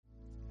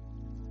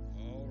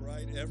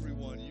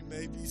everyone. You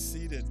may be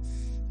seated.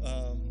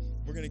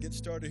 We're going to get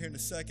started here in a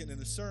second in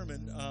the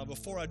sermon.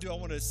 Before I do, I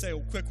want to say a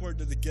quick word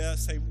to the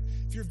guests. Hey,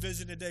 if you're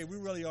visiting today, we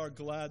really are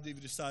glad that you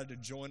decided to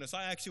join us.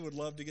 I actually would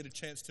love to get a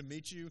chance to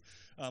meet you.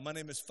 My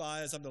name is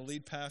Faiz. I'm the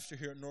lead pastor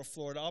here at North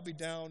Florida. I'll be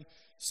down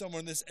somewhere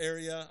in this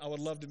area. I would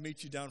love to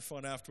meet you down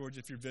front afterwards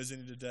if you're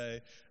visiting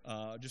today,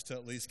 just to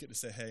at least get to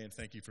say hey and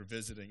thank you for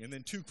visiting. And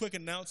then two quick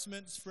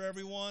announcements for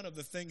everyone of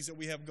the things that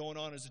we have going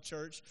on as a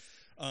church.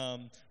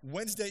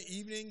 Wednesday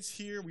evenings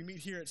here, we meet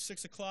here at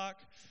 6 o'clock.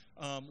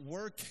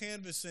 We're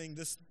canvassing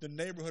the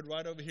neighborhood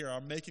right over here,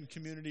 our Macon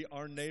community,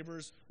 our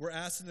neighbors. We're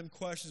asking them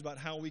questions about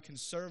how we can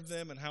serve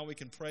them and how we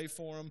can pray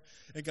for them.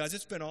 And guys,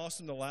 it's been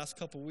awesome the last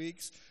couple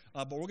weeks,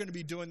 but we're going to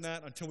be doing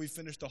that until we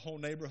finish the whole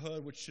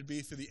neighborhood, which should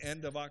be through the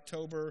end of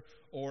October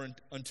or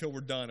until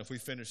we're done if we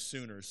finish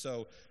sooner.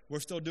 So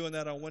we're still doing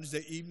that on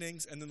Wednesday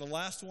evenings. And then the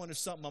last one is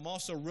something I'm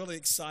also really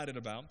excited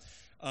about.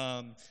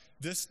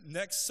 This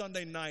next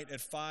Sunday night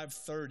at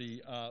 5:30,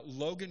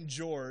 Logan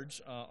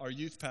George, our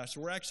youth pastor,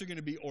 we're actually going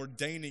to be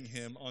ordaining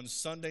him on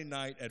Sunday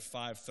night at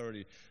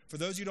 5:30. For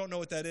those of you who don't know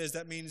what that is,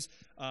 that means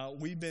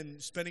we've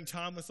been spending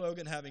time with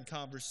Logan, having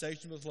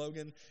conversations with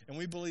Logan, and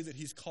we believe that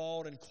he's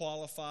called and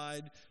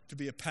qualified to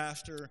be a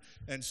pastor.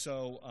 And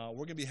so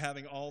we're going to be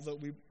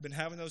we've been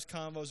having those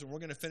convos, and we're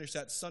going to finish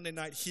that Sunday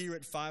night here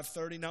at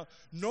 5:30. Now,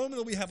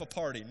 normally we have a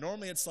party.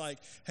 Normally it's like,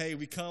 hey,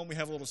 we come, we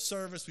have a little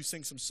service, we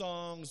sing some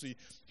songs, we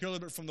hear a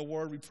little bit from the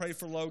Word, we pray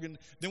for Logan,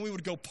 then we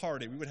would go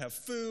party. We would have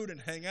food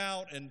and hang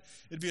out, and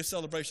it'd be a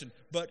celebration.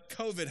 But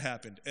COVID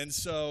happened, and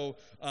so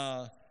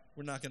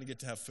we're not going to get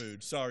to have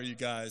food. Sorry, you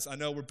guys. I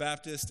know we're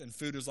Baptist, and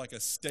food is like a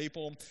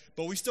staple,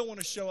 but we still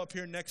want to show up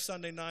here next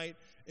Sunday night,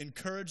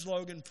 encourage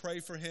Logan, pray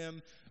for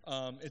him.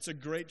 It's a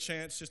great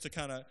chance just to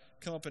kind of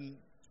come up and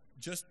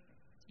just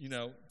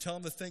tell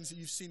him the things that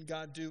you've seen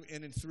God do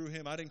in and through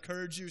him. I'd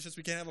encourage you, since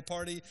we can't have a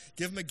party,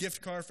 give him a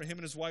gift card for him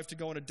and his wife to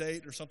go on a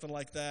date or something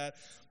like that.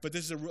 But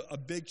this is a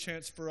big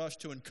chance for us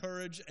to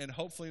encourage and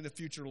hopefully in the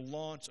future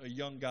launch a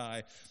young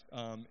guy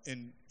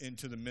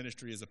into the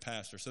ministry as a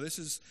pastor. So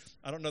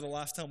I don't know the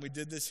last time we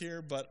did this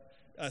here, but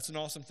it's an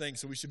awesome thing,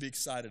 so we should be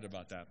excited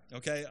about that.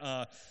 Okay?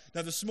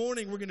 Now this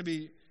morning we're going to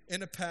be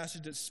in a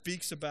passage that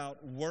speaks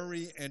about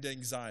worry and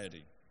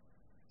anxiety.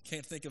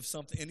 Can't think of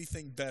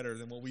anything better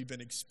than what we've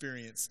been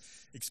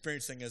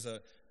experiencing as a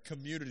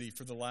community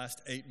for the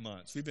last 8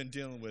 months. We've been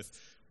dealing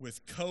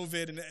with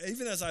COVID, and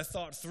even as I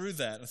thought through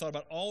that, I thought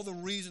about all the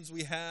reasons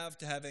we have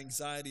to have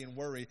anxiety and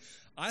worry,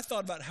 I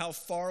thought about how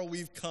far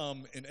we've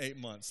come in 8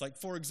 months. Like,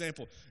 for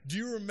example, do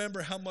you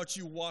remember how much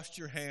you washed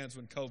your hands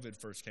when COVID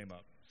first came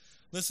up?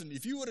 Listen,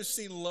 if you would have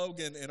seen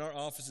Logan in our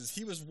offices,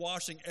 he was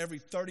washing every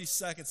 30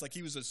 seconds like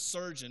he was a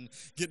surgeon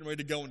getting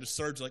ready to go into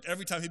surgery. Like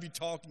every time he'd be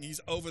talking,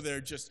 he's over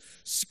there just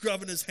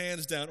scrubbing his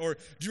hands down. Or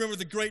do you remember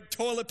the great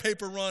toilet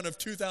paper run of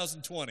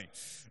 2020?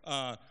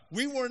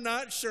 We were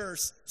not sure.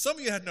 Some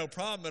of you had no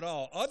problem at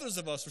all. Others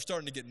of us were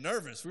starting to get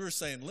nervous. We were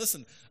saying,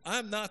 listen,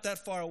 I'm not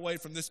that far away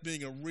from this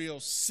being a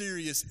real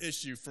serious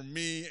issue for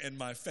me and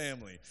my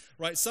family,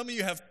 right? Some of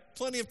you have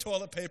plenty of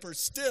toilet paper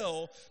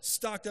still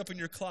stocked up in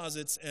your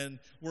closets, and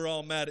we're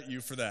all mad at you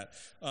for that.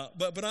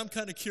 But I'm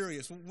kind of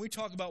curious. When we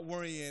talk about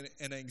worry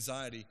and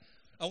anxiety,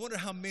 I wonder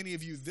how many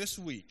of you this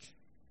week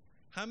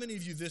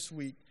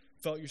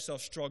felt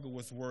yourself struggle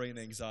with worry and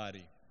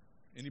anxiety?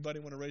 Anybody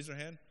want to raise their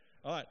hand?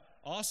 All right,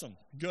 awesome,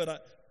 good.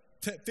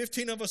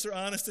 15 of us are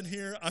honest in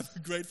here. I'm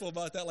grateful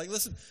about that. Like,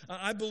 listen,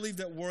 I believe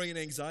that worry and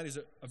anxiety is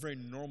a very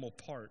normal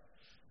part.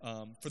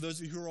 For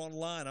those of you who are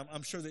online,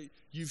 I'm sure that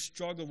you've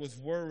struggled with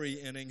worry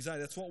and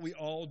anxiety. That's what we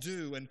all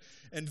do.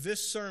 And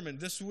this sermon,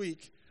 this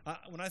week,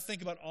 when I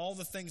think about all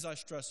the things I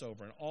stress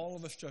over, and all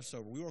of us stress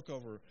over, we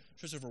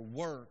stress over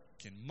work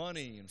and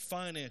money and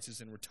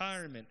finances and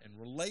retirement and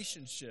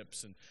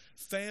relationships and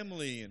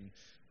family and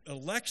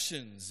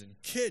elections and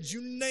kids, you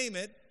name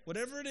it,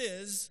 whatever it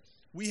is,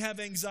 we have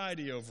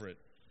anxiety over it,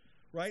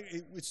 right?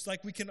 It's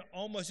like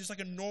it's like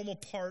a normal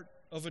part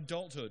of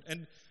adulthood.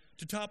 And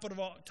to top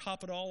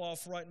it all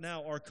off right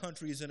now, our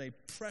country is in a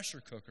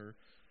pressure cooker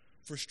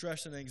for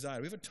stress and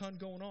anxiety. We have a ton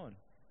going on.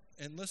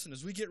 And listen,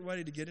 as we get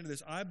ready to get into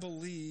this, I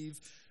believe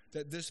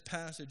that this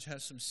passage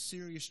has some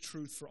serious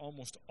truth for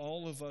almost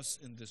all of us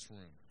in this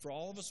room. For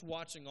all of us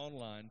watching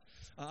online,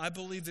 I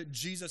believe that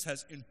Jesus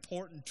has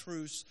important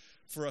truths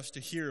for us to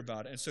hear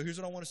about it. And so here's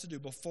what I want us to do.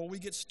 Before we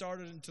get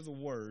started into the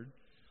Word,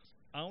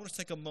 I want to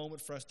take a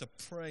moment for us to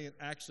pray and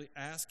actually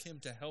ask Him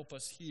to help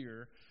us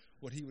hear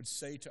what He would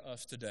say to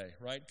us today,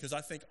 right? Because I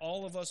think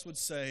all of us would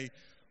say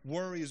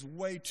worry is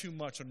way too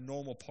much a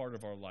normal part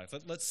of our life.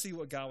 Let's see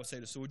what God would say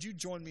to us. So would you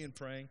join me in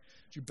praying?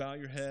 Would you bow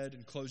your head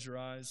and close your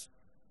eyes?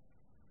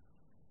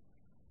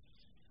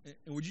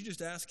 And would you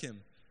just ask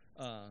Him,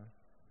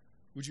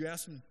 would you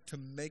ask Him to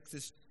make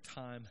this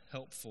time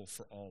helpful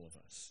for all of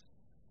us?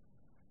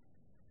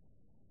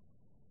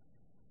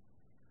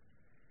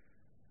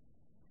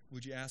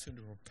 Would you ask Him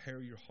to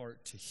prepare your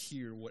heart to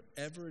hear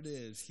whatever it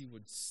is He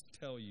would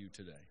tell you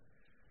today?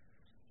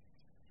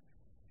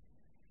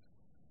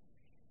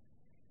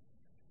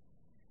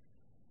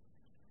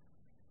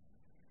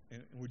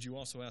 And would you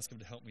also ask him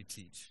to help me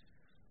teach?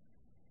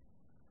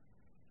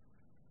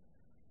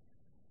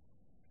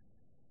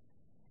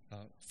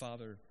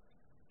 Father,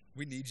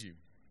 we need you.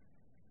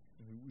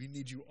 We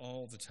need you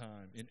all the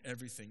time in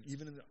everything,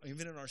 even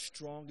in our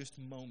strongest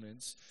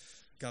moments.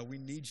 God, we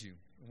need you.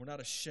 And we're not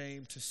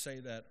ashamed to say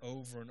that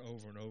over and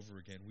over and over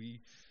again. We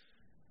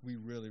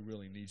really,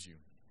 really need you.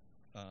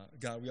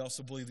 God, we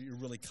also believe that you're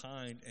really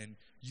kind and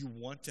you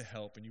want to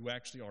help and you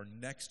actually are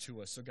next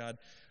to us. So God,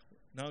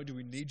 not only do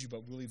we need you,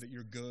 but we believe that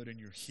you're good and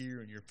you're here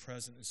and you're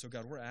present. And so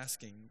God, we're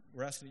asking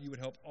that you would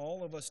help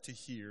all of us to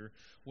hear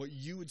what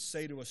you would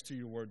say to us through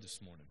your word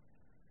this morning.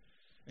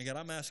 And God,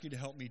 I'm asking you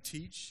to help me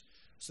teach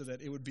so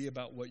that it would be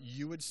about what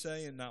you would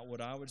say and not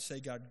what I would say.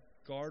 God,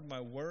 guard my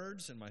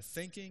words and my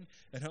thinking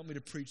and help me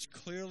to preach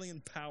clearly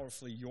and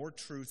powerfully your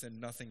truth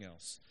and nothing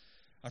else.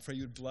 I pray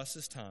you would bless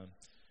this time,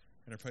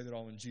 and I pray that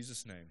all in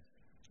Jesus' name.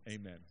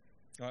 Amen.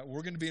 All right,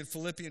 we're going to be in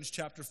Philippians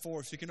chapter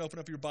 4, so you can open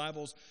up your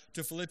Bibles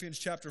to Philippians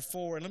chapter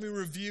 4. And let me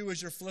review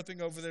as you're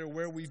flipping over there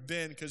where we've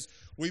been, because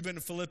we've been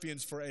in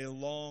Philippians for a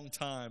long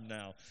time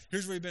now.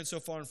 Here's where we've been so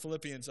far in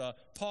Philippians.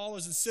 Paul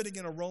is sitting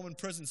in a Roman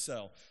prison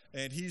cell,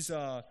 and he's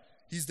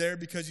there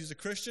because he's a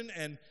Christian,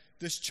 and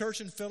this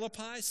church in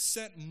Philippi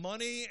sent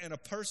money and a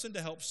person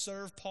to help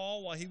serve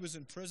Paul while he was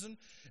in prison.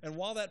 And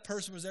while that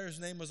person was there, his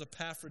name was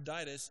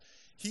Epaphroditus,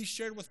 he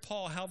shared with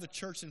Paul how the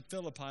church in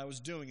Philippi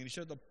was doing, and he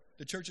shared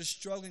the church is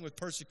struggling with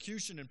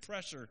persecution and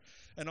pressure.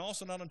 And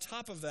also, not on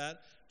top of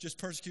that, just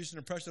persecution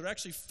and pressure, they're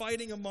actually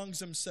fighting amongst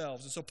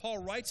themselves. And so Paul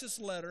writes this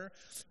letter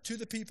to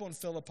the people in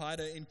Philippi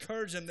to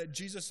encourage them that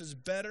Jesus is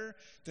better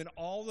than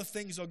all the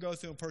things they'll go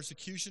through in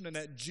persecution, and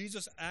that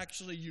Jesus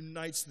actually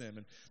unites them.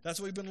 And that's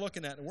what we've been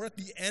looking at. And we're at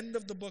the end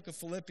of the book of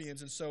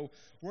Philippians, and so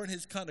we're in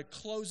his kind of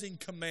closing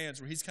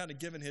commands where he's kind of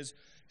given his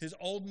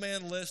old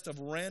man list of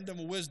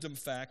random wisdom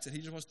facts that he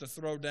just wants to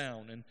throw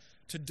down. And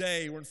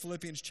today we're in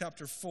Philippians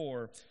chapter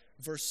 4,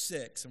 verse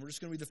 6, and we're just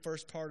going to read the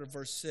first part of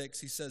verse 6.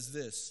 He says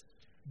this: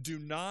 do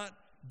not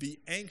be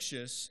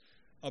anxious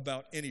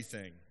about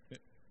anything.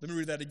 Let me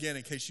read that again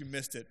in case you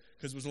missed it,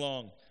 because it was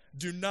long.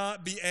 Do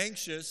not be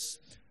anxious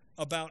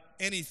about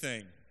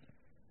anything.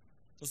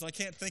 Listen, I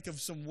can't think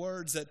of some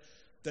words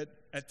that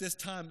at this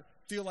time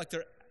feel like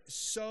they're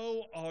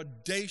so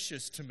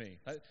audacious to me.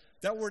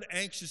 That word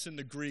anxious in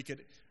the Greek,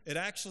 it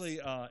actually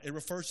it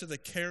refers to the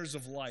cares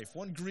of life.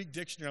 One Greek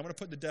dictionary, I'm going to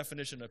put the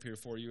definition up here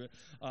for you.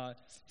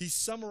 He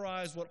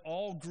summarized what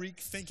all Greek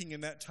thinking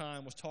in that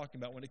time was talking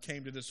about when it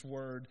came to this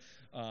word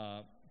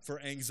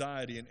for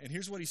anxiety. And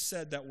here's what he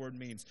said that word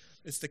means.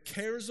 It's the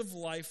cares of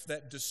life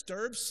that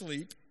disturb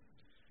sleep,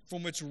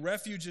 from which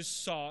refuge is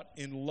sought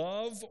in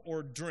love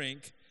or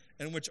drink,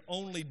 and which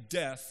only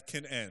death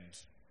can end.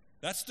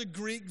 That's the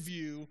Greek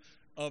view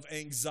of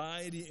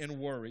anxiety and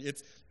worry.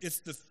 It's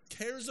the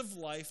cares of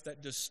life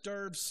that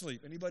disturb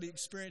sleep. Anybody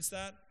experience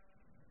that?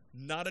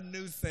 Not a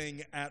new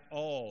thing at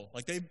all.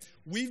 Like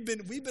we've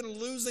been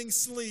losing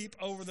sleep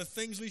over the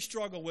things we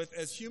struggle with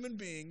as human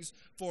beings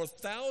for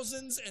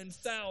thousands and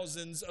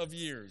thousands of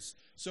years.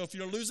 So if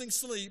you're losing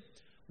sleep,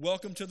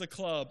 welcome to the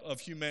club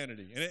of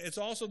humanity. And it's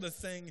also the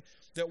thing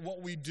that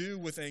what we do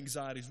with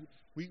anxiety,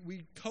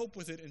 we cope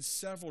with it in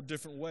several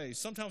different ways.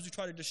 Sometimes we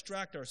try to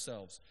distract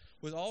ourselves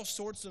with all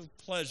sorts of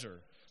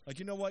pleasure. Like,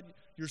 you know what?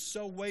 You're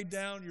so weighed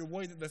down, you're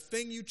worried that the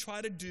thing you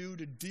try to do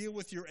to deal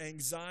with your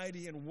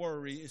anxiety and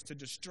worry is to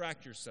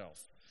distract yourself.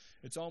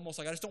 It's almost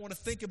like, I just don't want to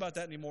think about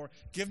that anymore.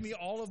 Give me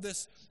all of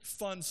this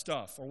fun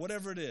stuff, or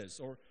whatever it is.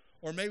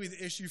 Or maybe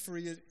the issue for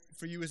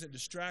you isn't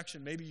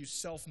distraction. Maybe you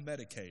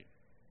self-medicate.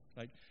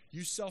 Like,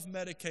 you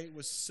self-medicate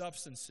with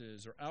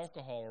substances or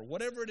alcohol or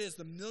whatever it is,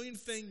 the million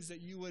things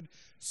that you would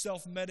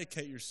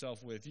self-medicate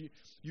yourself with.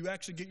 You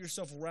actually get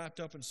yourself wrapped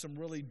up in some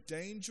really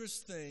dangerous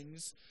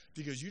things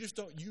because you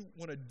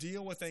want to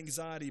deal with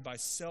anxiety by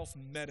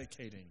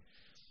self-medicating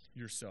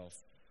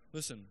yourself.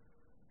 Listen,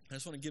 I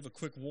just want to give a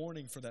quick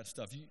warning for that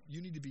stuff.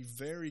 You need to be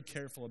very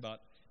careful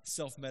about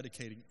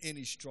self-medicating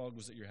any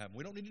struggles that you're having.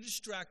 We don't need to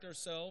distract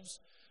ourselves.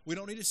 We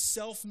don't need to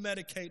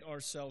self-medicate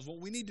ourselves. What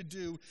we need to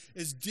do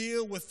is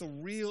deal with the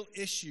real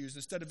issues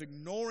instead of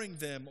ignoring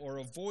them or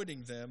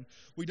avoiding them.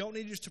 We don't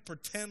need just to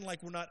pretend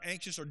like we're not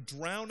anxious or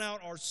drown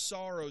out our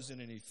sorrows in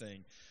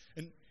anything.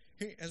 And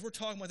as we're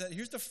talking about that,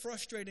 here's the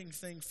frustrating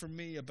thing for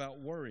me about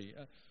worry.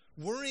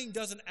 Worrying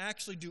doesn't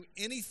actually do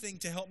anything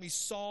to help me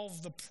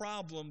solve the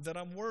problem that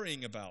I'm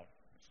worrying about.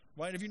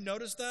 Right? Have you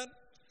noticed that?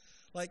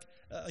 Like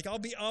I'll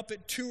be up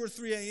at 2 or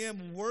 3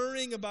 a.m.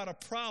 worrying about a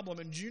problem,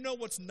 and do you know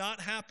what's not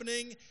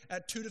happening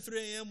at 2 to 3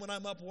 a.m. when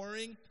I'm up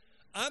worrying?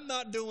 I'm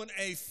not doing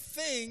a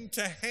thing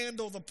to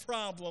handle the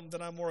problem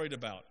that I'm worried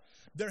about.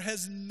 There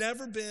has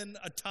never been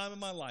a time in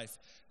my life,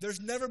 there's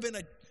never been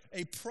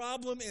a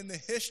problem in the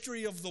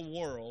history of the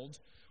world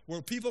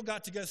where people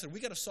got together and said, we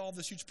got to solve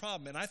this huge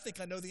problem, and I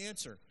think I know the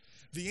answer.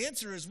 The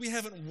answer is we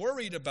haven't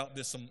worried about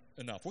this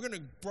enough. We're going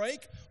to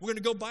break. We're going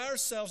to go by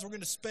ourselves. We're going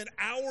to spend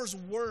hours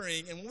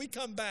worrying. And when we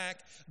come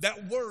back,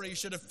 that worry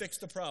should have fixed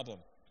the problem.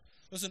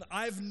 Listen,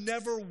 I've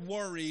never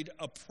worried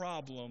a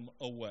problem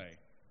away.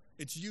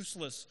 It's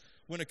useless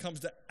when it comes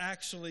to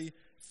actually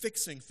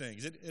fixing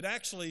things. It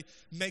actually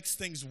makes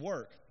things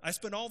work. I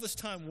spend all this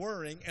time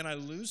worrying, and I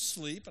lose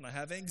sleep, and I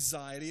have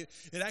anxiety.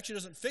 It actually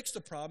doesn't fix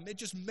the problem. It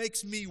just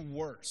makes me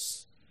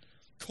worse.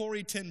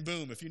 Corrie ten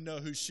Boom, if you know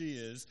who she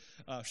is,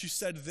 she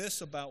said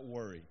this about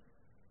worry.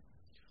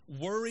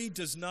 Worry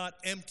does not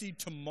empty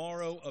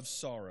tomorrow of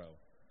sorrow.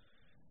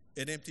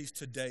 It empties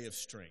today of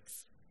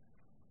strength.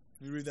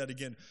 Let me read that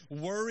again.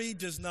 Worry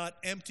does not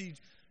empty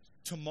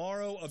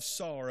tomorrow of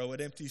sorrow.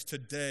 It empties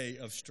today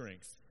of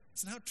strength.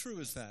 So how true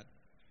is that?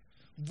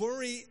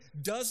 Worry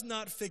does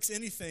not fix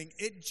anything.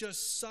 It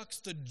just sucks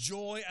the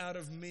joy out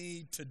of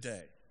me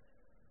today.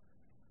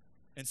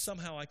 And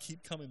somehow I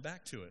keep coming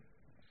back to it.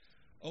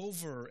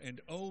 Over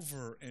and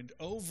over and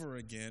over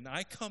again,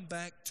 I come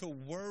back to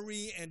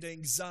worry and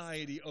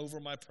anxiety over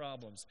my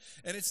problems.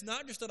 And it's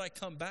not just that I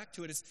come back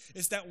to it,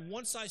 it's that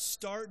once I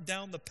start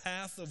down the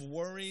path of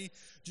worry,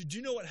 do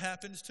you know what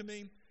happens to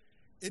me?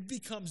 It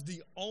becomes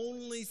the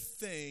only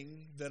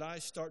thing that I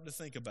start to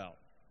think about.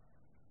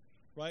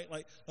 Right?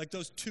 Like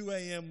those 2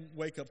 a.m.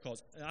 wake-up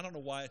calls. And I don't know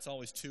why it's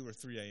always 2 or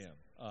 3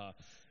 a.m.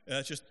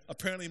 That's just,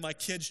 apparently my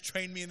kids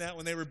trained me in that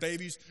when they were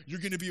babies. You're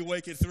going to be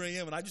awake at 3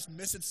 a.m. And I just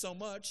miss it so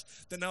much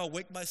that now I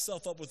wake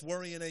myself up with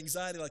worry and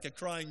anxiety like a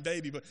crying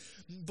baby.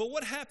 But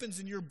what happens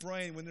in your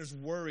brain when there's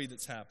worry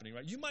that's happening,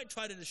 right? You might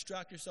try to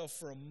distract yourself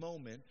for a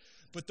moment,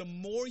 but the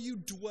more you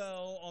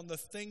dwell on the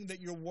thing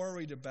that you're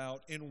worried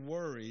about in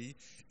worry,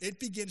 it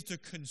begins to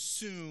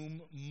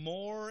consume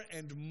more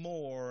and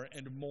more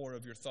and more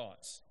of your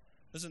thoughts.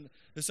 Listen,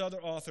 this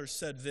other author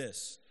said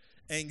this: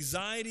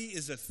 anxiety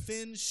is a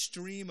thin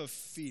stream of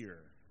fear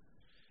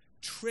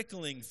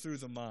trickling through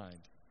the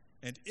mind,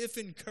 and if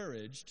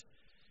encouraged,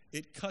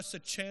 it cuts a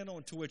channel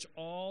into which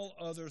all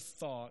other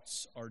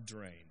thoughts are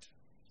drained.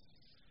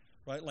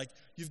 Right? Like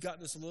you've got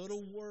this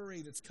little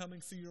worry that's coming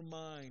through your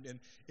mind, and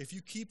if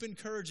you keep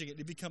encouraging it,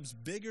 it becomes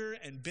bigger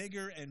and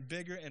bigger and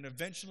bigger, and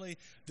eventually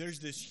there's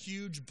this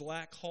huge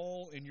black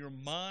hole in your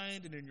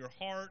mind and in your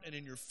heart and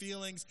in your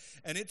feelings,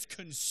 and it's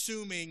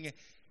consuming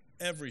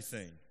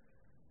everything.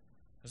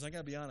 Because I got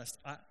to be honest,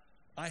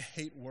 I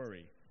hate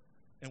worry.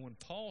 And when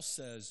Paul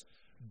says,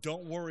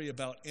 don't worry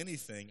about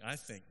anything, I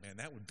think, man,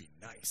 that would be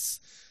nice.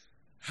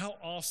 How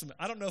awesome.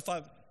 I don't know if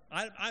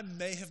I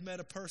may have met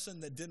a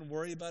person that didn't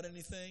worry about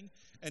anything,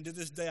 and to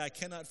this day I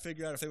cannot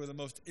figure out if they were the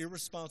most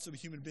irresponsible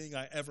human being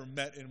I ever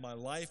met in my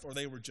life or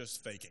they were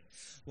just faking.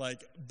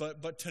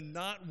 But to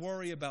not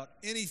worry about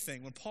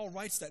anything, when Paul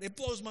writes that, it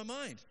blows my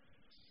mind.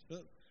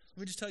 Let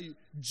me just tell you,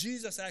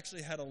 Jesus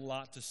actually had a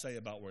lot to say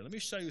about worry. Let me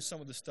show you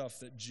some of the stuff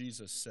that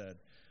Jesus said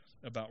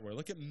about worry.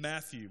 Look at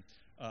Matthew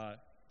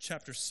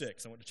chapter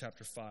 6. I went to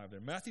chapter 5 there.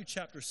 Matthew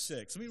chapter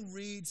 6. Let me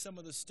read some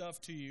of the stuff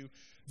to you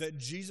that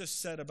Jesus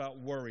said about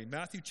worry.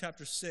 Matthew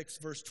chapter 6,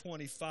 verse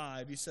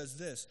 25. He says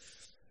this: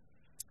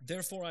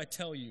 therefore I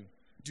tell you,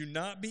 do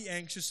not be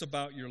anxious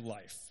about your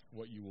life,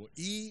 what you will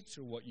eat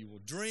or what you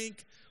will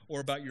drink,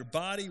 or about your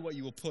body, what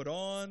you will put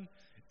on.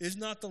 Is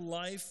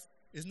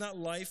not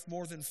life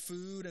more than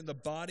food, and the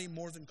body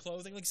more than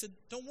clothing? Like he said,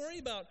 don't worry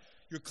about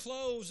your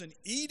clothes and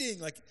eating.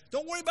 Like,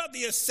 don't worry about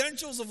the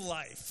essentials of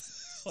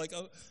life. Like,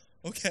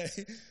 okay,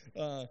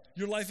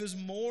 your life is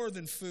more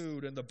than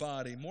food and the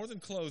body, more than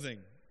clothing.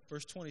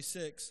 Verse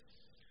 26,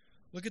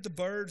 look at the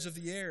birds of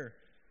the air.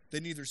 They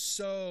neither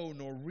sow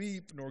nor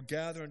reap nor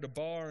gather into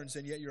barns,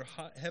 and yet your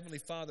heavenly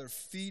Father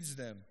feeds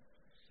them.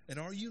 And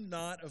are you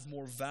not of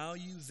more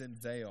value than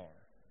they are?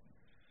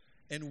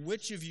 And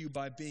which of you,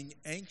 by being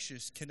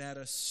anxious, can add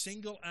a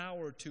single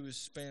hour to his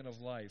span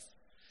of life?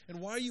 And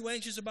why are you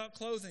anxious about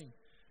clothing?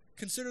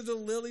 Consider the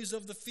lilies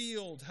of the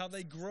field, how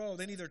they grow.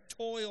 They neither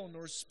toil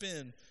nor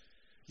spin.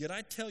 Yet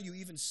I tell you,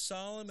 even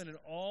Solomon in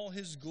all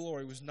his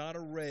glory was not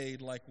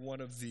arrayed like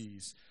one of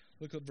these.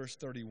 Look at verse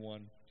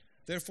 31.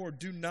 Therefore,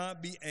 do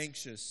not be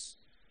anxious,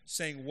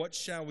 saying, what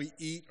shall we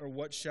eat, or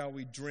what shall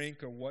we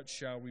drink, or what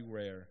shall we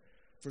wear?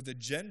 For the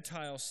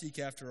Gentiles seek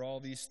after all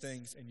these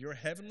things, and your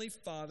heavenly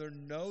Father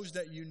knows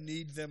that you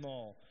need them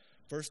all.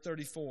 Verse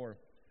 34,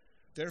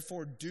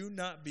 therefore do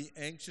not be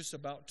anxious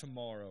about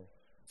tomorrow,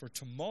 for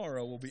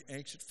tomorrow will be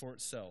anxious for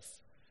itself.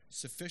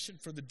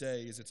 Sufficient for the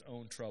day is its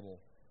own trouble.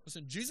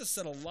 Listen, Jesus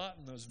said a lot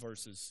in those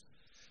verses,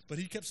 but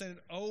he kept saying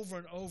it over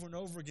and over and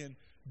over again.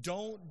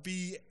 Don't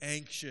be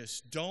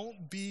anxious.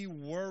 Don't be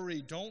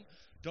worried. Don't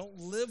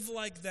live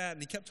like that.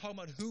 And he kept talking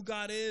about who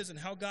God is and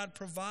how God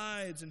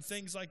provides and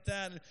things like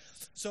that. And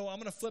so I'm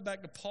going to flip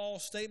back to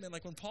Paul's statement.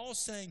 Like when Paul's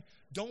saying,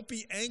 don't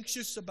be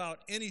anxious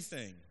about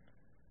anything,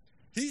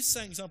 he's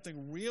saying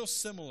something real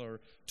similar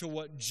to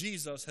what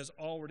Jesus has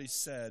already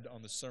said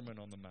on the Sermon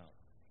on the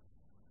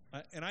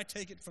Mount. And I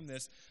take it from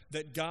this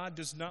that God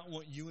does not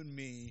want you and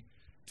me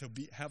to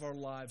have our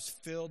lives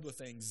filled with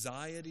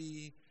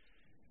anxiety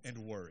and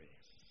worry.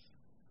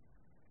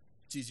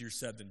 It's easier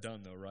said than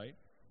done, though, right?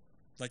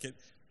 Like it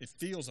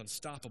feels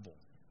unstoppable.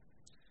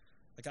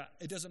 Like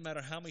it doesn't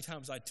matter how many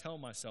times I tell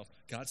myself,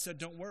 God said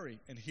don't worry,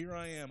 and here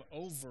I am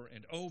over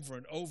and over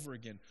and over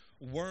again,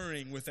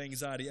 worrying with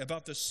anxiety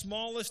about the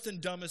smallest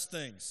and dumbest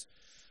things.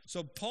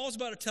 So Paul's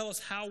about to tell us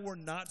how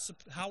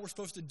we're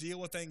supposed to deal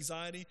with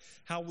anxiety,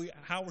 how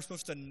we're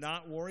supposed to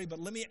not worry. But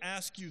let me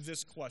ask you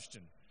this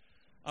question.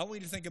 I want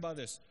you to think about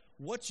this.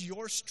 What's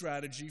your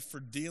strategy for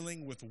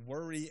dealing with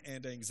worry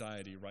and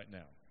anxiety right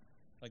now?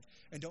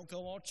 And don't go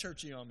all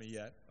churchy on me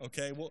yet,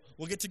 okay?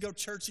 We'll get to go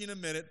churchy in a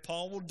minute.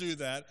 Paul will do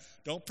that.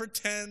 Don't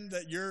pretend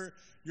that your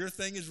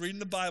thing is reading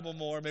the Bible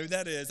more. Maybe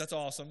that's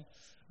awesome.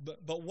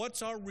 But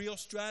what's our real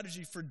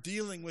strategy for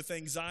dealing with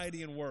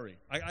anxiety and worry?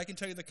 I can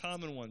tell you the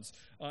common ones.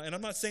 And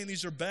I'm not saying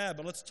these are bad,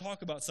 but let's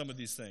talk about some of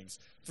these things.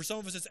 For some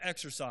of us, it's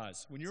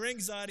exercise. When your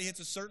anxiety hits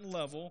a certain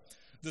level,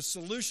 the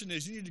solution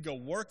is you need to go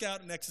work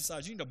out and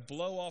exercise. You need to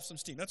blow off some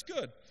steam. That's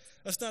good.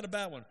 That's not a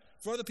bad one.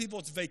 For other people,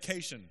 it's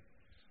vacation.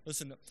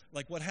 Listen,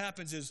 what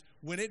happens is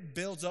when it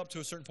builds up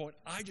to a certain point,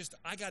 I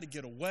got to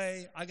get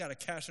away. I got to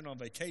cash in on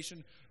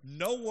vacation.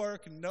 No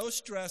work, no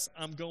stress.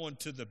 I'm going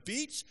to the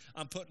beach.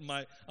 I'm putting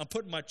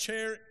my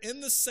chair in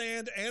the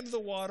sand and the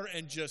water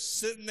and just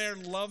sitting there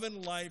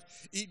loving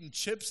life, eating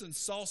chips and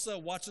salsa,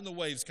 watching the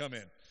waves come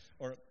in.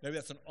 Or maybe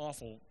that's an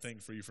awful thing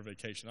for you for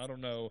vacation. I don't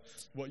know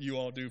what you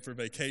all do for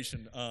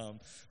vacation.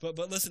 But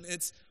listen,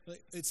 it's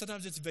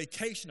sometimes it's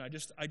vacation. I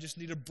just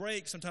need a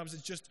break. Sometimes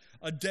it's just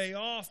a day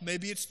off.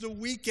 Maybe it's the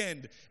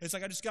weekend. It's I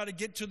just got to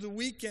get to the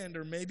weekend.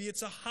 Or maybe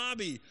it's a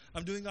hobby.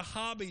 I'm doing a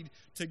hobby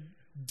to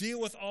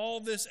deal with all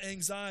this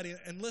anxiety.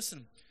 And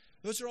listen,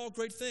 those are all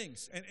great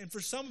things. And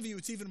for some of you,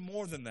 it's even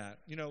more than that.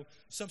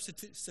 Some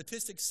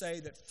statistics say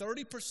that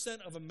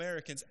 30% of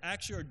Americans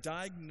actually are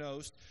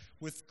diagnosed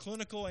with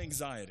clinical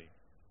anxiety.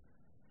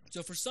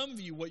 So for some of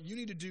you, what you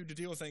need to do to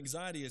deal with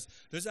anxiety is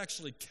there's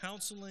actually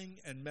counseling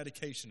and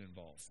medication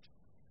involved.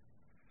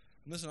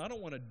 And listen, I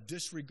don't want to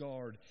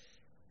disregard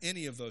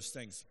any of those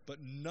things, but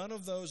none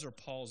of those are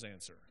Paul's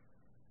answer.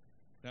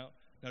 Now,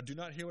 do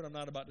not hear what I'm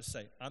not about to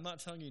say. I'm not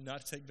telling you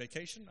not to take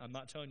vacation. I'm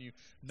not telling you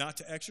not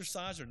to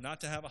exercise or not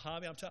to have a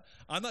hobby.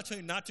 I'm not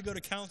telling you not to go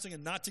to counseling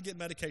and not to get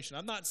medication.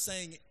 I'm not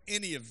saying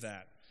any of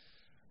that.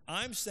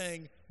 I'm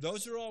saying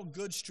those are all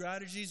good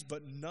strategies,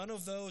 but none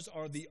of those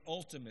are the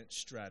ultimate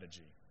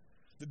strategy.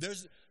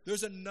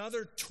 There's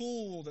another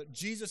tool that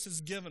Jesus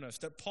has given us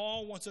that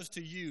Paul wants us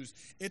to use.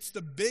 It's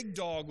the big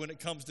dog when it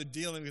comes to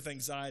dealing with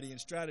anxiety and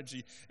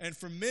strategy. And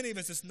for many of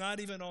us, it's not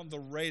even on the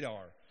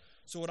radar.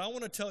 So what I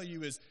want to tell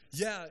you is,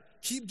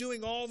 keep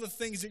doing all the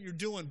things that you're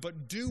doing,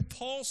 but do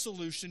Paul's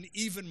solution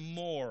even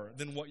more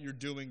than what you're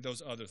doing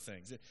those other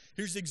things.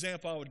 Here's the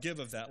example I would give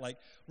of that.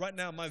 Right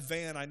now, my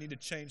van, I need to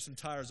change some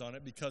tires on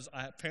it because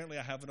apparently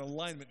I have an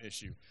alignment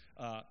issue.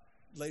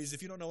 Ladies,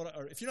 if you don't know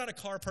if you're not a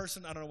car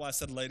person, I don't know why I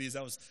said ladies,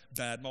 that was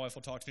bad. My wife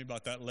will talk to me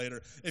about that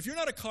later. If you're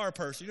not a car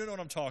person, you don't know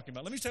what I'm talking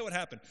about. Let me tell you what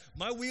happened.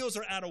 My wheels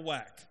are out of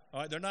whack.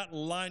 All right, they're not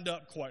lined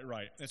up quite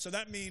right. And so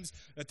that means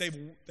that they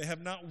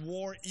have not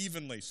wore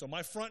evenly. So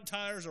my front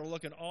tires are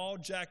looking all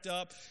jacked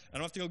up. I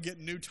don't have to go get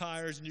new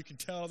tires, and you can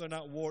tell they're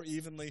not wore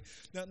evenly.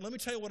 Now, let me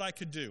tell you what I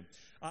could do.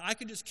 I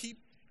could just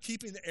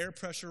keeping the air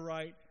pressure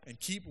right and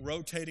keep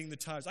rotating the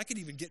tires. I could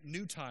even get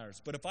new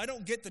tires. But if I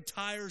don't get the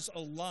tires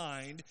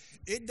aligned,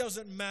 it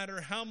doesn't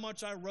matter how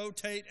much I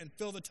rotate and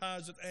fill the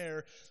tires with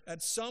air.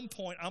 At some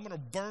point, I'm going to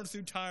burn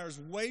through tires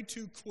way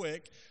too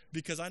quick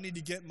because I need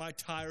to get my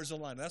tires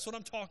aligned. That's what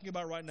I'm talking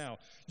about right now.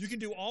 You can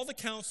do all the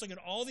counseling and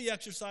all the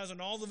exercise and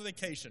all the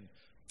vacation.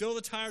 Fill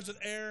the tires with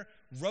air,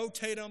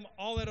 rotate them,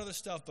 all that other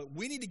stuff. But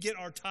we need to get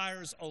our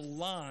tires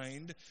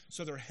aligned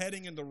so they're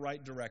heading in the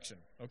right direction.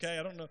 Okay?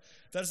 I don't know.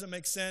 If that doesn't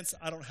make sense,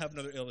 I don't have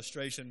another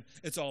illustration.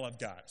 It's all I've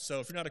got. So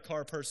if you're not a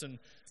car person,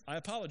 I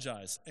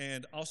apologize.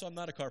 And also, I'm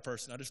not a car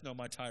person. I just know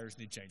my tires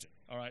need changing.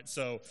 All right?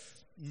 So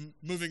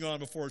moving on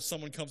before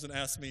someone comes and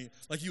asks me,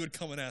 like you would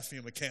come and ask me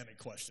a mechanic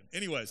question.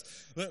 Anyways,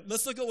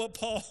 let's look at what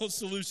Paul's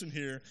solution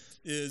here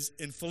is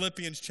in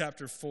Philippians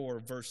chapter 4,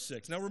 verse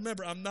 6. Now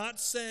remember, I'm not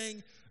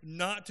saying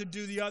not to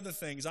do the other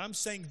things. I'm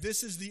saying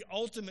this is the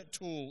ultimate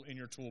tool in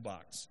your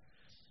toolbox.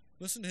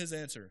 Listen to his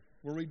answer.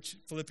 We'll read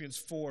Philippians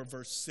 4,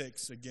 verse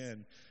 6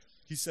 again.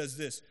 He says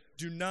this,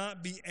 "Do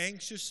not be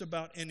anxious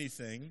about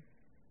anything,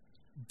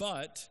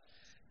 but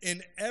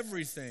in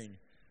everything,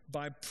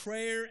 by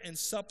prayer and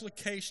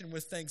supplication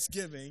with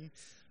thanksgiving,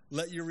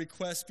 let your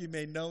requests be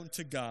made known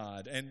to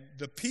God. And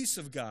the peace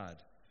of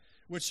God,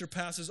 which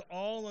surpasses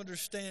all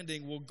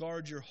understanding, will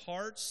guard your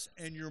hearts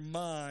and your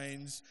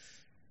minds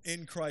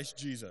in Christ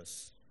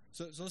Jesus."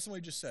 So listen to what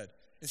he just said.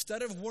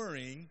 Instead of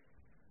worrying,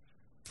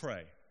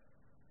 pray.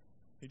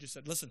 He just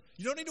said, listen,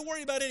 you don't need to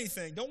worry about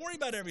anything. Don't worry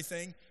about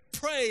everything.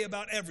 Pray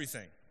about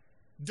everything.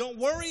 Don't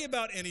worry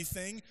about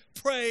anything.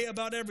 Pray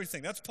about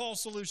everything. That's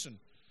Paul's solution.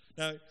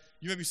 Now,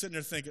 you may be sitting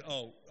there thinking,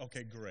 oh,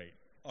 okay, great.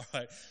 All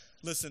right.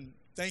 Listen,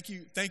 thank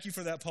you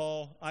for that,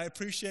 Paul. I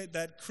appreciate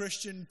that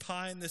Christian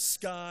pie in the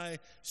sky,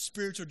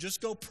 spiritual.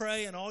 Just go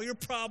pray and all your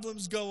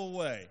problems go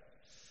away.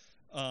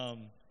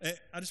 And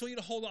I just want you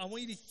to hold on. I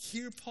want you to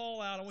hear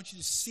Paul out. I want you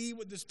to see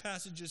what this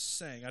passage is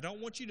saying. I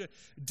don't want you to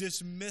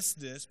dismiss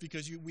this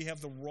because we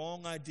have the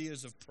wrong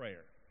ideas of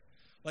prayer.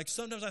 Like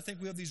sometimes I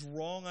think we have these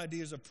wrong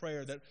ideas of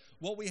prayer that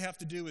what we have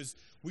to do is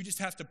we just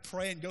have to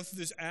pray and go through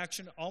this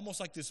action almost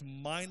like this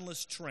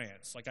mindless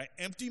trance. Like I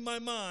empty my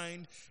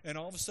mind and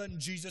all of a sudden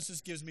Jesus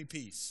just gives me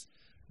peace.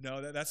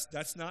 No,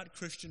 that's not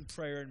Christian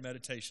prayer and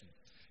meditation.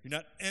 You're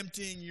not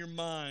emptying your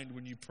mind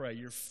when you pray.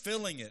 You're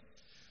filling it.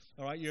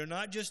 All right? You're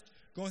not just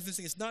going through this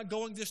thing. It's not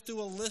going just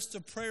through a list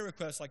of prayer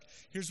requests like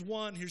here's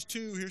 1, here's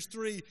 2, here's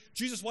 3.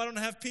 Jesus, why don't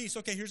I have peace?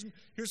 Okay,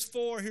 here's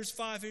 4, here's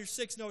 5, here's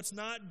 6. No, it's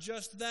not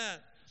just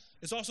that.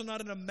 It's also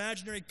not an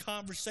imaginary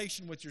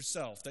conversation with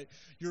yourself, that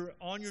you're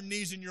on your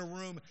knees in your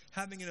room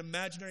having an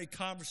imaginary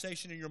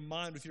conversation in your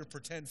mind with your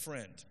pretend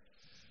friend.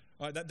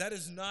 All right, that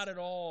is not at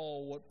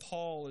all what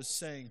Paul is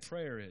saying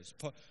prayer is.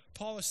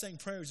 Paul is saying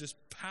prayer is this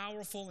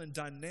powerful and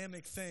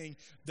dynamic thing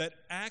that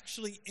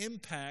actually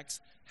impacts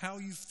how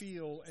you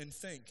feel and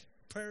think.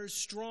 Prayer is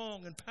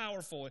strong and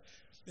powerful.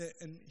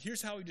 And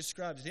here's how he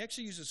describes it. He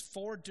actually uses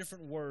 4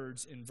 different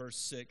words in verse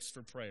 6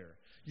 for prayer.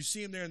 You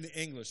see him there in the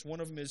English. One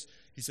of them is,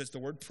 he says the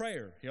word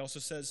prayer. He also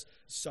says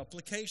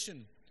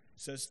supplication. He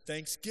says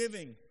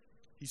thanksgiving.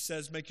 He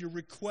says make your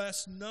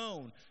requests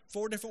known.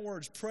 4 different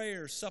words: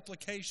 prayer,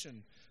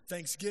 supplication,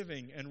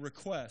 thanksgiving, and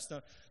request. Now,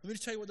 let me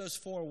just tell you what those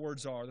 4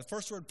 words are. The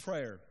first word,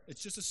 prayer.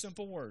 It's just a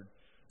simple word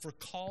for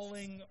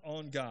calling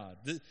on God.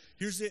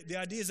 Here's the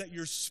idea is that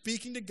you're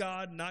speaking to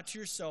God, not to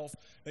yourself,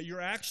 that you're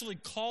actually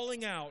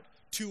calling out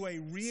to a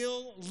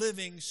real,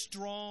 living,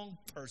 strong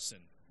person.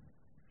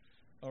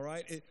 All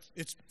right?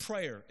 It's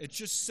prayer. It's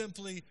just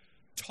simply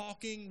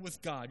talking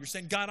with God. You're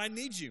saying, God, I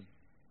need you.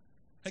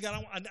 Hey,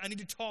 God, I need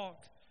to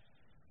talk.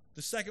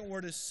 The second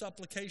word is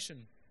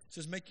supplication. It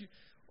says, make you,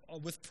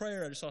 with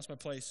prayer, I just lost my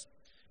place.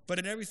 But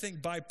in everything,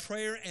 by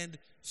prayer and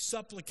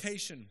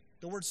supplication.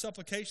 The word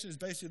supplication is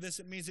basically this.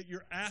 It means that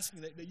you're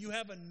asking, that you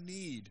have a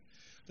need.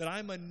 That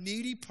I'm a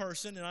needy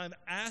person and I'm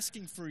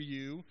asking for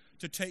you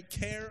to take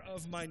care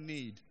of my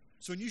need.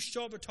 So when you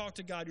show up to talk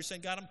to God, you're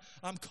saying, God,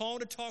 I'm calling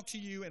to talk to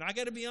you, and I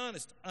got to be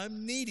honest,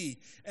 I'm needy,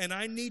 and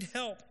I need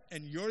help,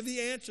 and you're the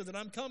answer that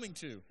I'm coming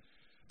to.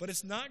 But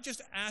it's not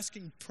just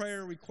asking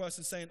prayer requests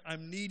and saying,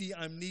 I'm needy,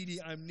 I'm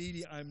needy, I'm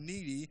needy, I'm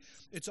needy.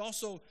 It's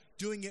also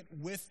doing it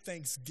with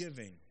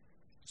thanksgiving.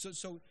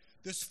 So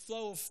this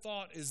flow of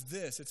thought is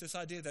this. It's this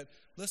idea that,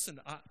 listen,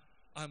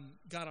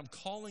 God, I'm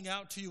calling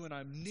out to you and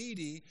I'm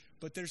needy,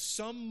 but there's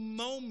some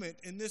moment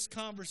in this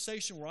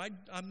conversation where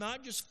I'm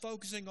not just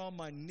focusing on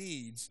my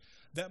needs,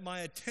 that my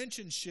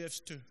attention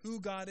shifts to who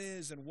God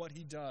is and what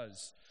he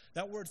does.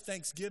 That word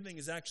thanksgiving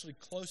is actually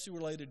closely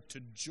related to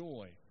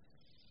joy,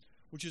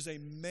 which is a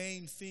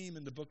main theme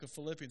in the book of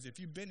Philippians. If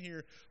you've been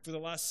here for the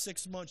last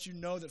 6 months, you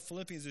know that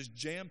Philippians is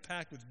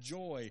jam-packed with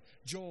joy,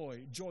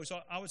 joy, joy.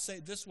 So I would say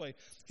it this way.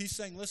 He's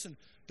saying, listen,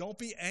 don't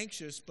be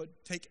anxious,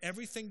 but take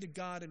everything to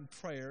God in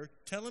prayer.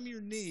 Tell him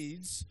your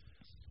needs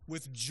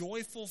with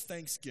joyful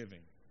thanksgiving.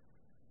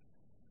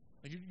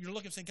 Like you're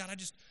looking and saying, God,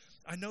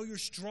 I know you're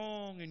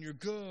strong and you're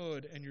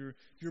good and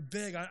you're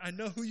big. I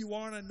know who you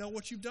are and I know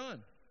what you've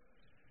done.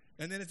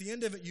 And then at the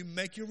end of it, you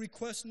make your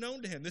request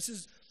known to him. This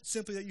is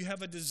simply that you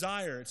have a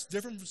desire. It's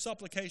different from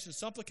supplication.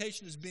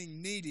 Supplication is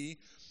being needy.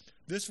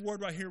 This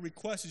word right here,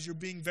 request, is you're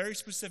being very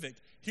specific.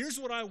 Here's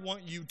what I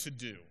want you to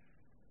do.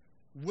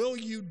 Will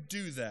you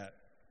do that?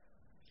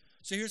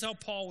 So here's how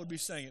Paul would be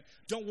saying it.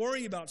 Don't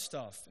worry about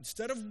stuff.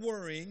 Instead of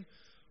worrying,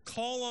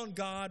 call on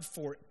God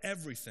for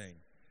everything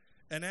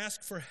and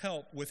ask for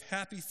help with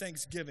happy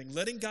thanksgiving,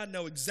 letting God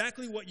know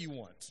exactly what you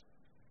want.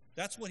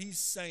 That's what he's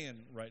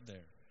saying right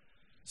there.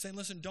 Saying,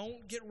 listen,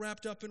 don't get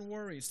wrapped up in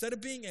worry. Instead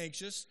of being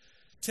anxious,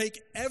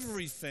 take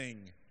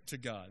everything to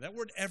God. That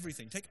word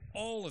everything, take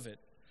all of it.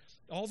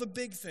 All the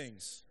big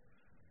things,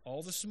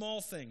 all the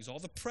small things, all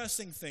the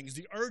pressing things,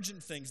 the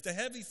urgent things, the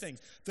heavy things,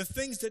 the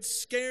things that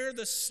scare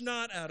the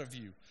snot out of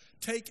you.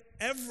 Take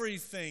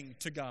everything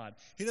to God.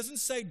 He doesn't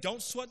say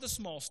don't sweat the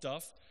small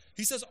stuff.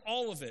 He says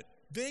all of it.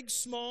 Big,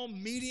 small,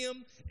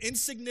 medium,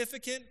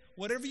 insignificant,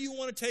 whatever you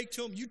want to take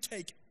to him, you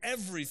take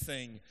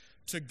everything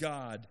to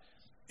God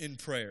in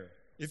prayer.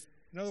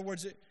 In other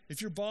words, if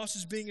your boss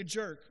is being a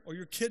jerk, or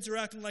your kids are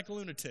acting like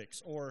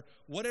lunatics, or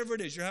whatever it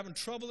is, you're having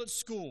trouble at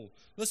school,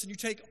 listen, you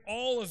take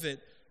all of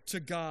it to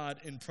God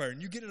in prayer.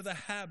 And you get into the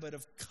habit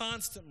of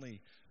constantly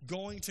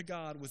going to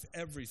God with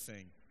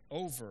everything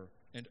over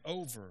and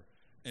over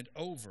and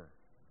over.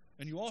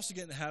 And you also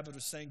get in the habit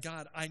of saying,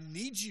 God, I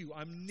need you.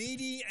 I'm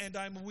needy and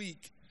I'm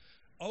weak.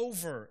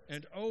 Over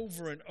and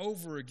over and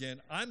over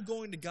again, I'm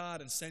going to God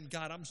and saying,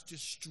 God, I'm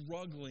just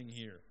struggling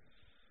here.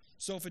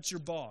 So if it's your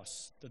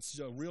boss that's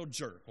a real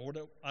jerk, or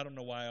I don't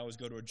know why I always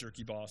go to a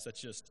jerky boss.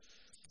 It's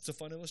a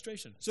fun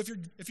illustration. So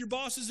if your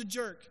boss is a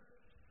jerk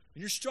and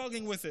you're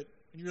struggling with it,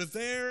 and you're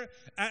there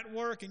at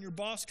work and your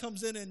boss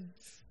comes in and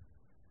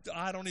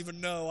I don't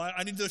even know,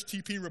 I need those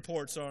TP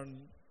reports on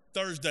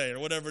Thursday or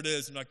whatever it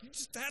is. And like, you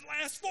just had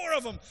last 4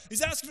 of them.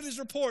 He's asking for these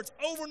reports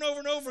over and over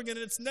and over again,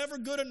 and it's never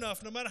good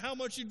enough no matter how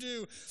much you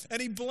do.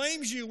 And he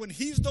blames you when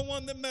he's the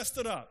one that messed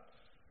it up.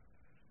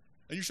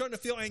 and you're starting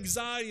to feel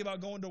anxiety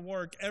about going to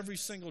work every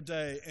single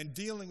day and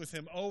dealing with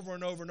him over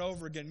and over and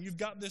over again. You've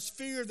got this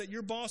fear that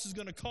your boss is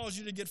going to cause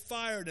you to get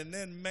fired, and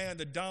then, man,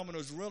 the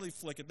dominoes really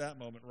flick at that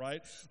moment,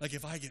 right? Like,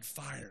 if I get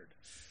fired,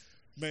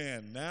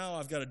 man, now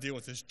I've got to deal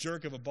with this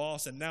jerk of a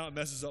boss, and now it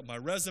messes up my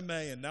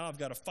resume, and now I've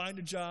got to find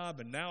a job,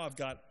 and now I've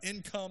got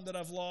income that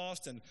I've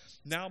lost, and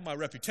now my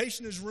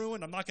reputation is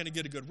ruined. I'm not going to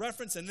get a good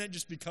reference, and then it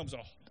just becomes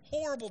a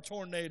horrible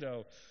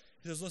tornado.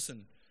 He says,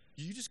 listen,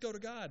 you just go to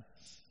God.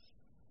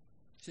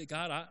 You say,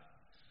 God,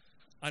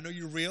 I know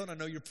you're real, and I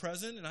know you're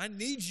present, and I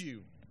need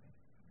you.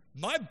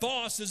 My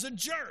boss is a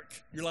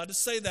jerk. You're allowed to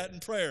say that in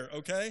prayer,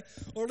 okay?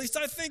 Or at least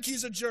I think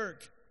he's a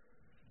jerk.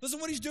 Listen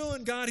what he's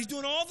doing, God. He's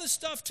doing all this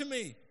stuff to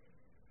me.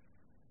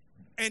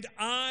 And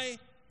I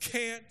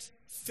can't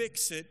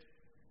fix it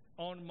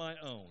on my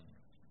own.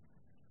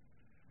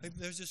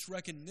 There's this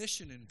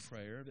recognition in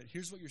prayer that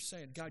here's what you're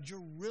saying. God, you're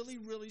really,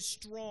 really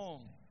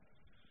strong.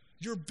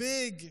 You're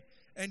big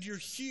and you're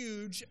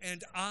huge,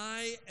 and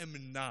I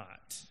am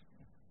not.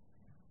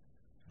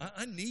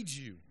 I need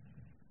you.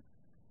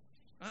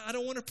 I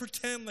don't want to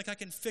pretend like I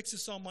can fix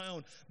this on my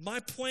own.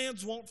 My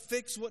plans won't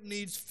fix what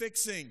needs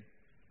fixing.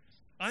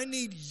 I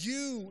need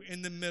you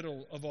in the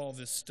middle of all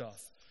this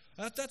stuff.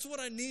 That's what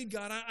I need,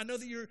 God. I know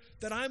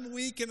that I'm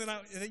weak and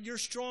that you're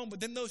strong, but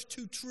then those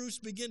two truths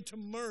begin to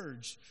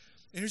merge.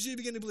 And here's what you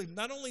begin to believe.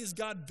 Not only is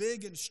God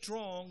big and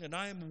strong, and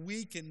I am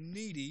weak and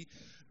needy,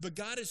 but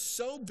God is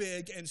so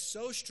big and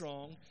so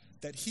strong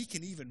that he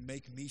can even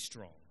make me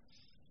strong.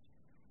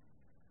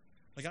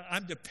 Like,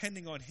 I'm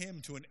depending on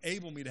him to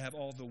enable me to have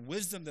all the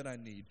wisdom that I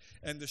need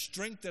and the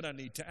strength that I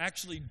need to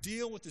actually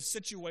deal with the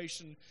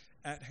situation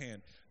at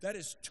hand. That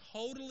is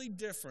totally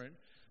different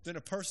than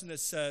a person that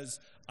says,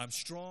 I'm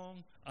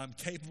strong, I'm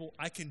capable,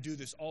 I can do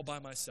this all by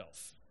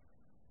myself.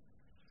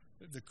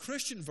 The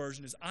Christian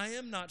version is, I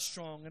am not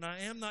strong and I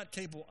am not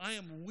capable. I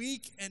am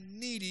weak and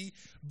needy,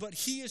 but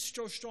he is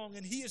so strong,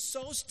 and he is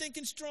so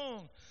stinking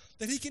strong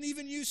that he can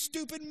even use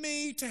stupid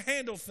me to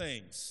handle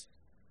things.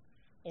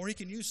 Or he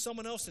can use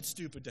someone else that's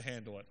stupid to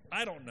handle it.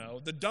 I don't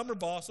know. The dumber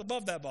boss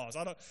above that boss.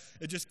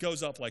 It just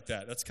goes up like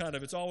that.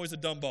 It's always a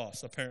dumb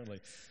boss, apparently.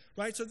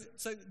 Right? So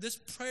this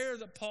prayer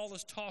that Paul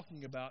is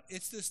talking about,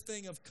 it's this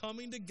thing of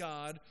coming to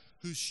God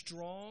who's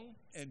strong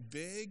and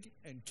big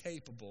and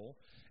capable,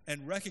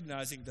 and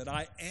recognizing that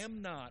I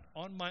am not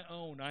on my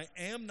own. I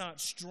am not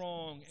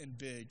strong and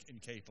big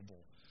and capable.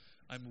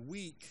 I'm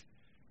weak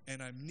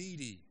and I'm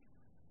needy.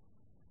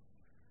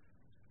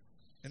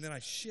 And then I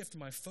shift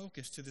my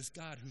focus to this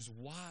God who's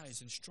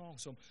wise and strong.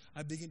 So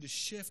I begin to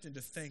shift into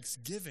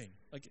thanksgiving.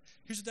 Like,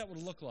 here's what that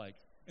would look like.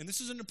 And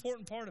this is an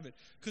important part of it.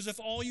 Because if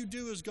all you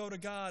do is go to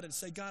God and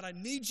say, God, I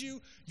need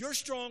you. You're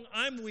strong.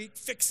 I'm weak.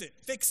 Fix it.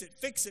 Fix it.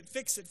 Fix it.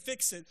 Fix it.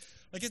 Fix it.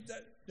 Like,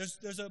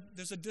 there's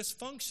a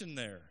dysfunction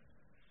there.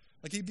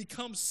 Like, he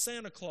becomes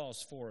Santa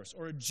Claus for us,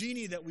 or a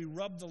genie that we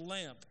rub the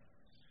lamp.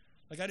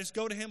 Like, I just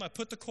go to him, I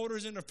put the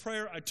quarters into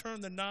prayer, I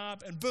turn the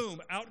knob, and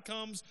boom, out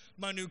comes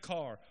my new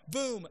car.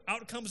 Boom,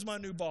 out comes my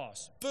new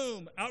boss.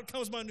 Boom, out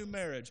comes my new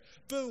marriage.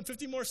 Boom,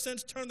 50 more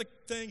cents, turn the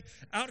thing,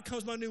 out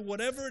comes my new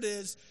whatever it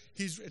is.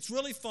 It's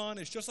really fun.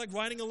 It's just like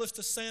writing a list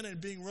to Santa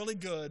and being really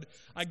good.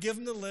 I give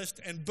him the list,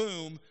 and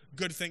boom,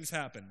 good things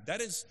happen.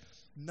 That is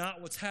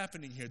not what's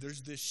happening here.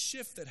 There's this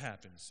shift that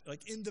happens.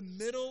 Like, in the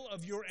middle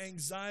of your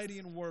anxiety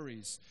and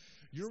worries,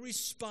 you're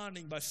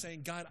responding by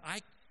saying, God,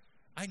 I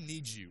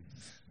need you.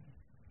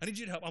 I need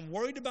you to help. I'm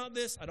worried about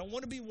this. I don't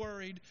want to be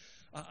worried.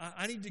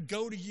 I need to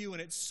go to you.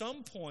 And at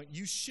some point,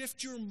 you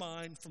shift your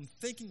mind from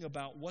thinking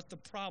about what the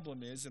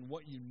problem is and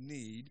what you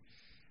need,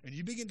 and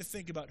you begin to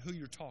think about who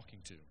you're talking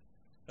to.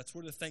 That's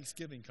where the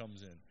thanksgiving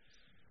comes in.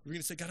 We're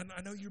going to say, God,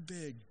 I know you're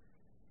big.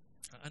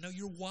 I know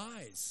you're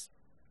wise.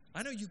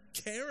 I know you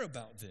care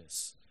about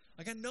this.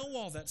 Like, I know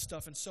all that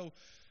stuff. And so,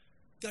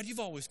 God, you've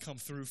always come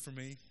through for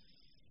me.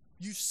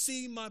 You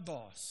see my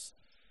boss.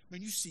 I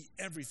mean, you see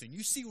everything.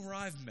 You see where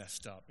I've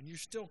messed up, and you're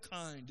still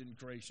kind and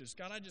gracious.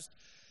 God,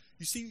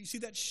 you see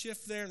that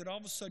shift there, that all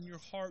of a sudden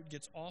your heart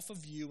gets off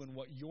of you and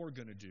what you're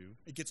going to do.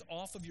 It gets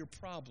off of your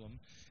problem,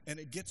 and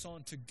it gets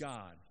on to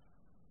God.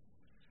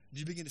 And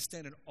you begin to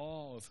stand in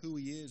awe of who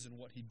he is and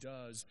what he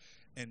does,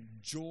 and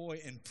joy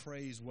and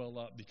praise well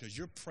up because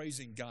you're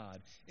praising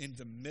God in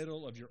the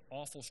middle of your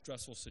awful,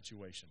 stressful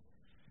situation.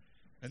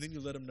 And then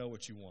you let him know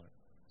what you want.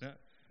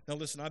 Now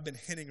listen, I've been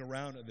hinting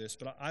around at this,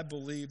 but I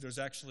believe there's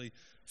actually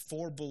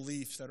 4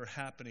 beliefs that are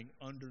happening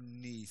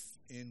underneath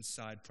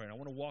inside prayer. And I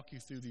want to walk you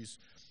through these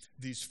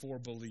 4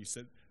 beliefs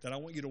that I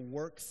want you to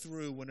work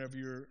through whenever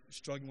you're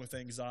struggling with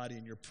anxiety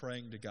and you're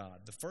praying to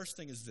God. The first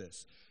thing is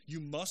this: you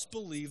must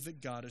believe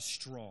that God is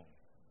strong,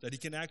 that he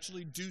can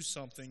actually do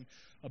something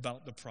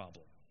about the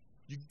problem.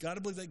 You've got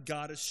to believe that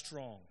God is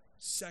strong.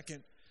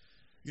 Second,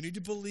 you need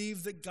to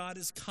believe that God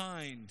is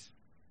kind,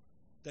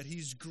 that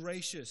he's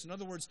gracious. In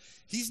other words,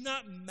 he's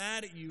not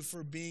mad at you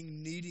for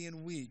being needy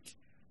and weak.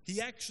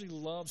 He actually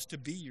loves to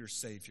be your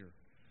Savior.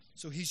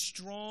 So he's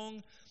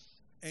strong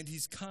and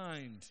he's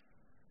kind.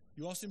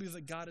 You also believe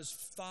that God is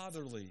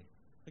fatherly,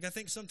 Like I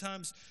think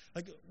sometimes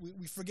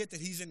we forget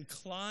that he's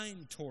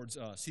inclined towards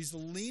us. He's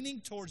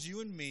leaning towards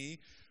you and me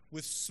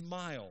with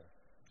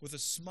a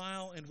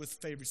smile and with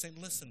favor. He's saying,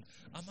 listen,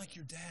 I'm like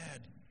your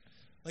dad.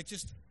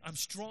 I'm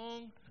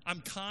strong,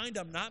 I'm kind,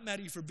 I'm not mad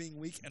at you for being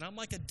weak, and I'm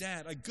like a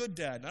dad, a good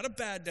dad, not a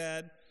bad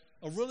dad,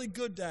 a really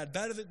good dad,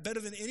 better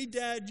than any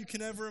dad you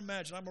can ever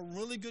imagine. I'm a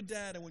really good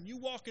dad, and when you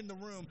walk in the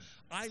room,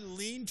 I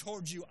lean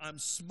towards you, I'm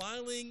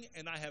smiling,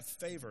 and I have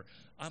favor.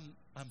 I'm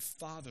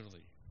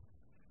fatherly.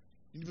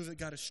 You need to believe that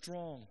God is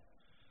strong,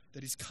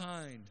 that he's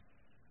kind,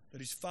 that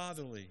he's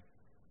fatherly.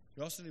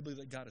 You also need to believe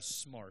that God is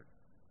smart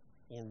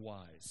or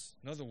wise.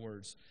 In other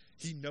words,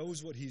 he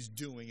knows what he's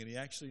doing, and he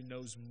actually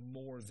knows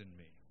more than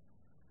me.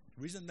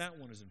 The reason that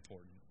one is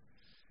important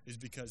is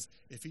because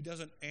if he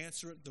doesn't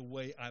answer it the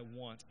way I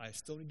want, I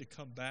still need to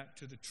come back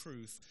to the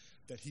truth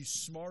that he's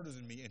smarter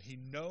than me, and he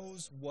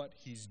knows what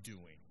he's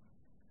doing.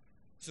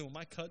 So when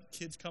my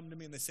kids come to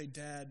me and they say,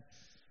 Dad,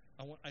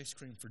 I want ice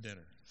cream for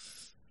dinner.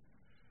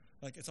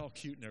 It's all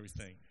cute and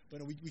everything.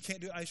 But we can't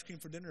do ice cream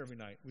for dinner every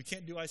night. We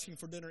can't do ice cream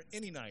for dinner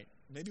any night.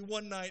 Maybe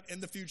one night in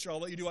the future I'll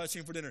let you do ice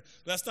cream for dinner.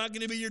 But that's not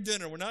going to be your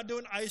dinner. We're not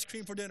doing ice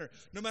cream for dinner.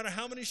 No matter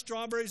how many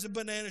strawberries and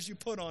bananas you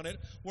put on it,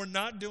 we're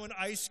not doing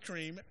ice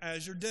cream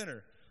as your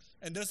dinner.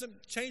 And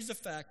doesn't change the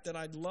fact that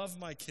I love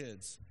my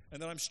kids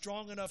and that I'm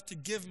strong enough to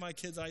give my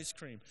kids ice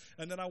cream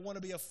and that I want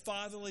to be a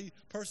fatherly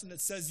person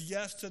that says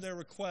yes to their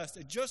request.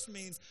 It just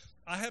means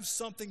I have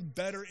something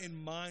better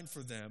in mind for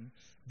them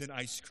than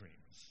ice cream.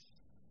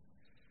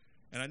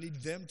 And I need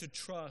them to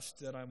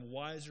trust that I'm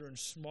wiser and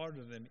smarter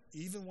than them,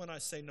 even when I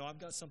say, no, I've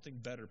got something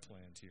better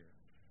planned here.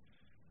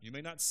 You may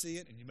not see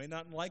it, and you may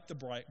not like the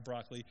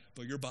broccoli,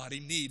 but your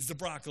body needs the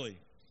broccoli,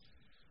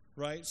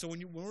 right? So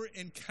when we're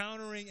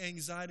encountering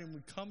anxiety and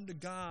we come to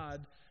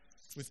God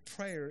with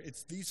prayer,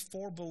 it's these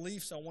 4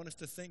 beliefs I want us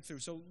to think through.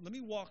 So let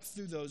me walk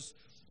through those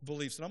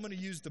beliefs, and I'm going to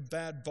use the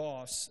bad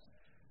boss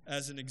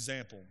as an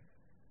example.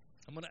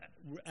 I'm going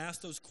to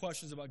ask those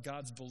questions about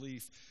God's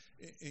belief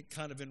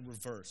kind of in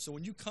reverse. So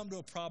when you come to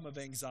a problem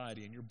of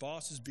anxiety and your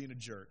boss is being a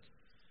jerk,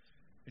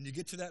 and you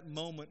get to that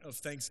moment of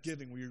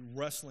Thanksgiving where you're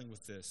wrestling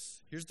with this,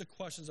 here's the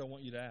questions I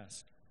want you to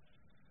ask.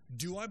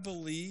 Do I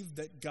believe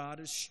that God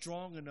is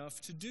strong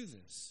enough to do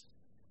this?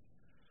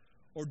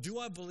 Or do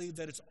I believe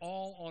that it's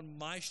all on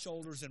my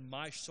shoulders and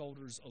my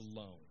shoulders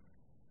alone?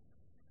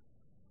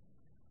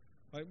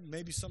 Right?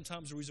 Maybe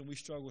sometimes the reason we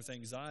struggle with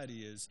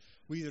anxiety is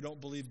we either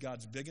don't believe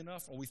God's big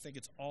enough or we think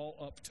it's all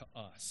up to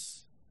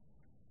us.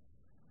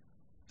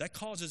 That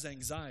causes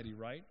anxiety,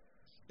 right?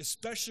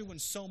 Especially when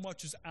so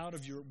much is out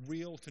of your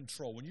real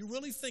control. When you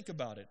really think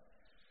about it,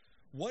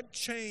 what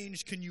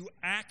change can you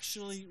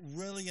actually,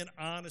 really, and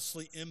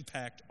honestly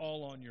impact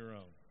all on your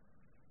own?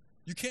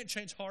 You can't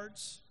change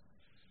hearts.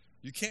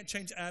 You can't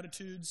change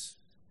attitudes.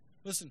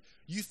 Listen,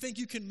 you think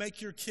you can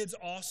make your kids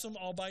awesome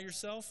all by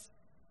yourself?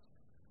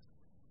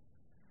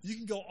 You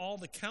can go all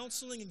the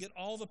counseling and get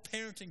all the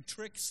parenting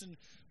tricks and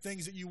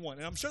things that you want.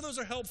 And I'm sure those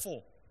are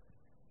helpful.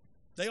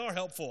 They are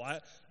helpful.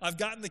 I've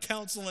gotten the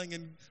counseling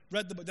and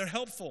read the book. They're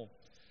helpful.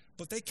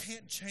 But they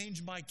can't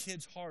change my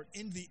kid's heart.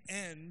 In the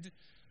end,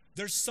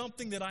 there's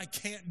something that I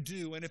can't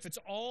do. And if it's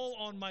all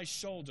on my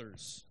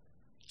shoulders,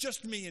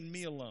 just me and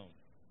me alone,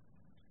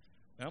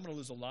 and I'm going to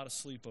lose a lot of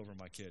sleep over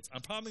my kids.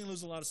 I'm probably going to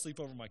lose a lot of sleep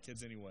over my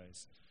kids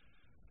anyways.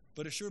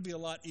 But it sure would be a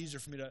lot easier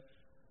for me to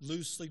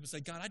lose sleep and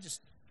say, God,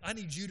 I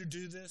need you to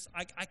do this.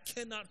 I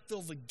cannot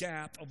fill the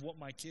gap of what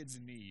my kids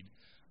need.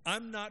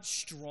 I'm not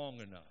strong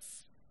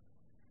enough.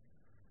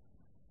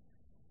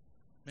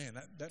 Man,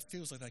 that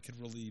feels like that could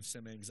relieve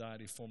some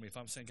anxiety for me if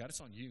I'm saying, God, it's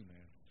on you,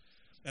 man.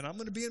 And I'm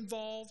going to be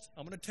involved.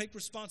 I'm going to take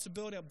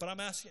responsibility. But I'm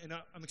asking, and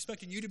I'm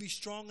expecting you to be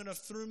strong enough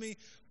through me.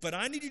 But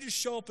I need you to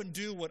show up and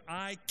do what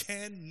I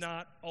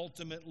cannot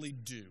ultimately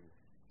do.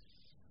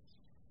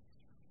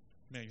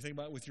 Man, you think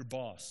about it with your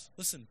boss.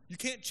 Listen, you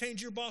can't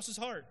change your boss's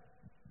heart.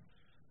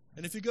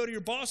 And if you go to your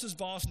boss's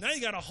boss, now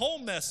you got a whole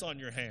mess on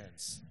your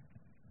hands.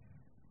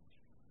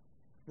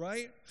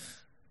 Right?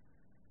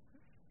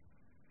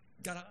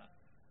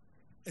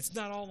 It's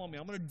not all on me.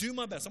 I'm going to do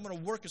my best. I'm going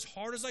to work as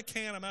hard as I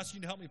can. I'm asking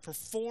you to help me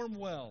perform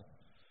well.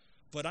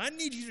 But I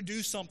need you to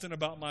do something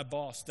about my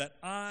boss that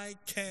I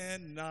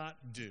cannot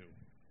do.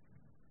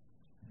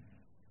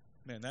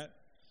 Man,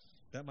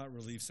 that might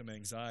relieve some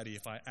anxiety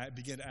if I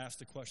begin to ask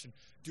the question,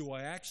 do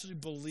I actually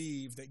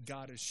believe that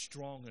God is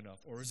strong enough?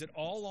 Or is it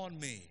all on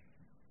me?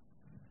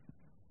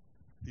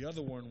 The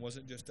other one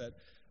wasn't just that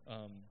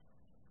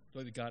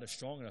God is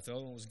strong enough. The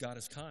other one was God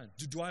is kind.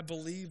 Do I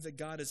believe that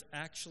God is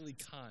actually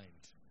kind?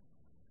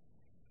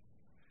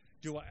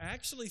 Do I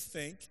actually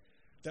think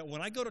that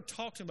when I go to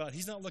talk to him about it,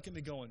 he's not looking at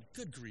me going,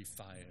 good grief,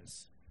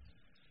 Faiz.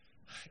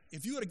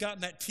 If you would have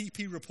gotten that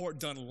TP report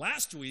done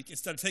last week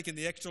instead of taking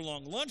the extra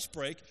long lunch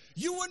break,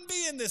 you wouldn't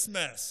be in this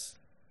mess.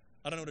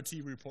 I don't know what a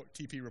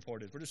TP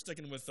report is. We're just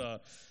sticking with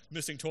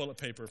missing toilet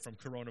paper from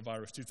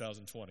coronavirus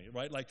 2020,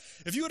 right? Like,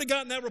 if you would have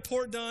gotten that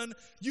report done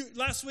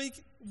last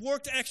week,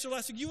 worked extra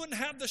last week, you wouldn't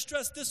have the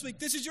stress this week.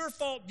 This is your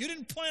fault. You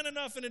didn't plan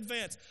enough in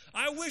advance.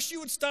 I wish you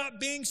would stop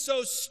being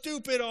so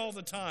stupid all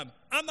the time.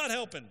 I'm not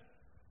helping.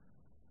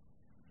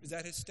 Is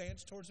that his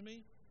stance towards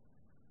me?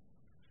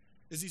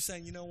 Is he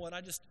saying, you know what,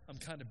 I'm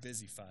kind of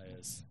busy,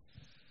 Faiz.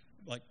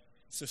 Like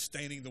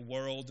sustaining the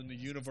world and the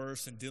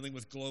universe and dealing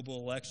with global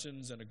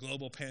elections and a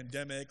global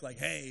pandemic. Like,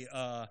 hey,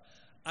 I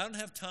don't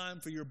have time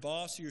for your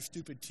boss or your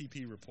stupid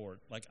TP report.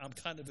 Like, I'm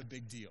kind of a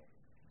big deal.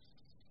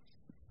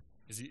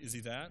 Is he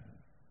that?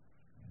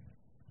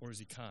 Or is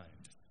he kind?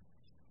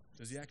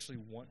 Does he actually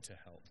want to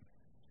help?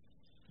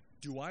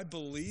 Do I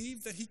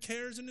believe that he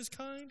cares and is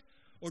kind?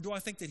 Or do I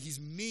think that he's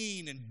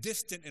mean and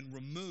distant and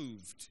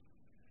removed?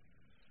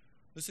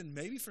 Listen,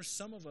 maybe for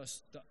some of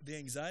us, the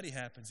anxiety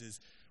happens is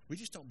we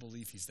just don't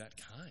believe he's that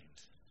kind.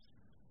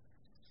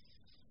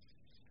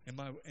 And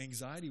my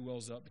anxiety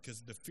wells up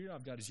because the fear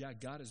I've got is, yeah,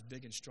 God is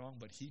big and strong,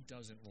 but he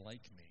doesn't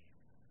like me.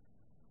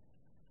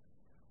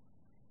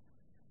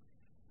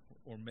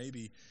 Or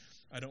maybe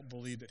I don't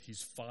believe that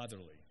he's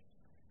fatherly.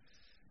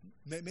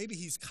 Maybe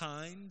he's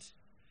kind,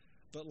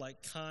 but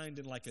like kind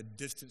in like a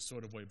distant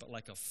sort of way, but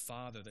like a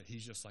father that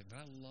he's just like, but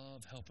I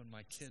love helping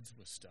my kids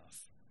with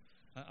stuff.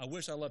 I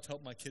wish I loved to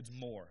help my kids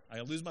more.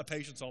 I lose my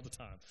patience all the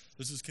time.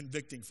 This is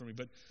convicting for me.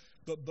 But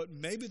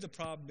maybe the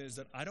problem is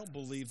that I don't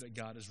believe that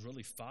God is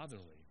really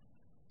fatherly.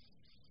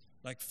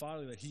 Like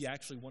fatherly, that he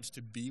actually wants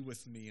to be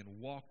with me and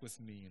walk with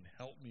me and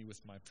help me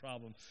with my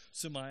problem.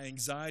 So my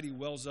anxiety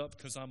wells up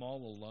because I'm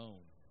all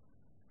alone.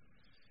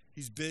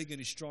 He's big and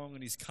he's strong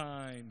and he's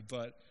kind,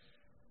 but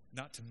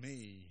not to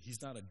me.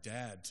 He's not a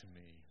dad to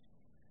me.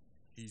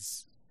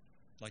 He's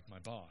like my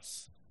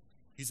boss.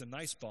 He's a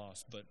nice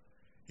boss, but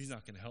he's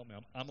not going to help me.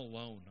 I'm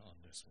alone on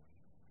this one.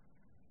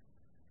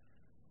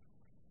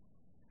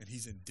 And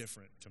he's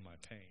indifferent to my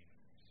pain.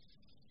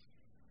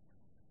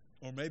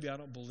 Or maybe I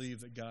don't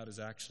believe that God is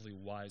actually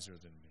wiser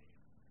than me.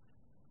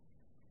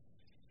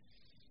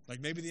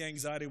 Like maybe the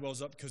anxiety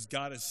wells up because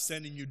God is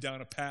sending you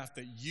down a path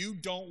that you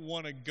don't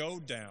want to go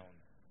down.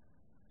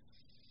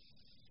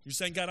 You're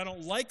saying, God, I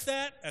don't like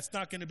that. That's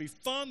not going to be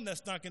fun.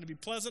 That's not going to be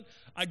pleasant.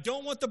 I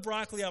don't want the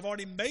broccoli. I've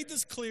already made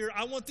this clear.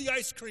 I want the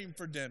ice cream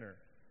for dinner.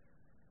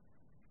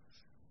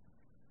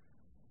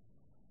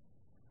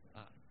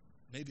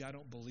 Maybe I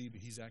don't believe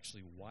he's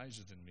actually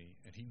wiser than me,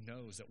 and he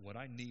knows that what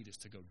I need is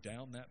to go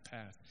down that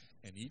path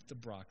and eat the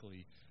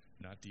broccoli,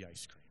 not the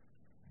ice cream.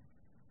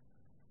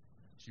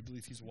 Do you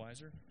believe he's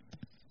wiser?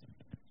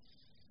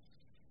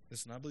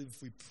 Listen, I believe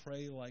if we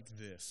pray like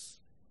this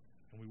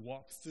and we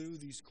walk through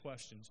these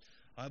questions,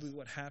 I believe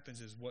what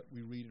happens is what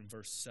we read in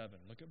verse 7.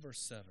 Look at verse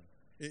 7.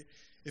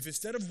 If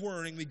instead of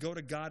worrying, we go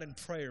to God in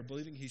prayer,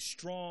 believing he's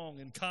strong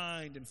and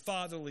kind and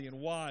fatherly and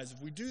wise,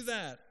 if we do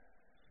that,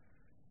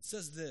 it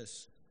says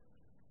this,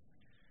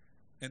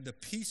 and the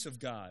peace of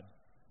God,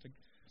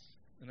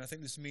 and I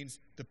think this means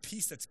the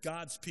peace that's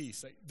God's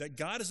peace, that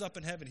God is up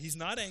in heaven. He's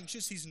not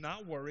anxious. He's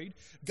not worried.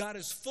 God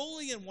is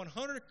fully and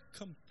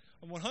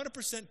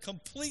 100%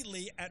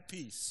 completely at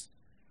peace.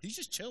 He's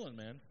just chilling,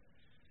 man.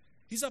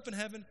 He's up in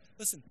heaven.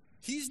 Listen,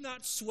 he's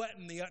not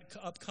sweating the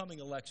upcoming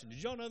election.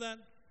 Did y'all know that?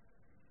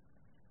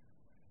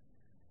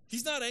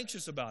 He's not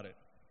anxious about it.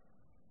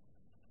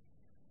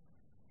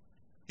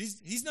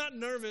 He's not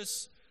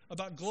nervous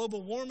about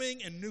global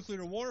warming and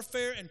nuclear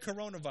warfare and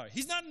coronavirus.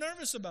 He's not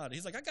nervous about it.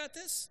 He's like, I got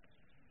this.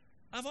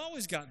 I've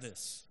always got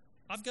this.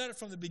 I've got it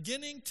from the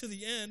beginning to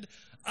the end.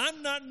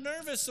 I'm not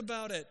nervous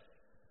about it.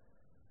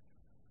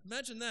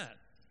 Imagine that.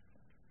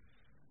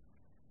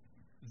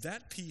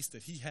 That peace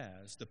that he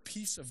has, the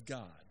peace of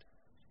God,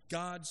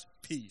 God's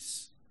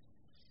peace,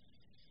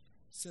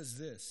 says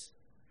this,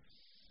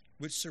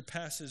 which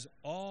surpasses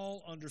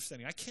all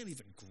understanding. I can't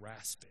even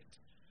grasp it.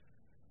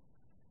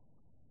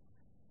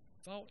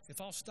 If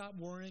I'll stop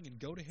worrying and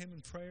go to him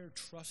in prayer,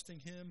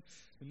 trusting him,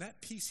 then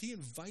that peace, he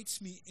invites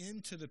me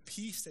into the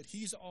peace that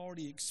he's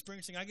already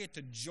experiencing. I get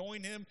to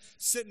join him,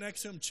 sit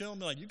next to him, chill, and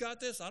be like, you got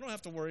this? I don't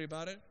have to worry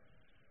about it.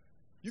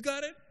 You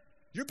got it?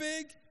 You're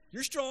big.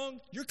 You're strong.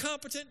 You're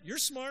competent. You're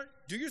smart.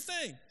 Do your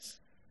thing.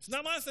 It's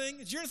not my thing.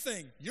 It's your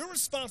thing. You're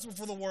responsible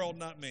for the world,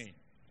 not me.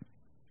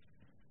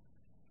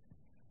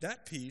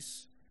 That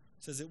peace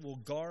says it will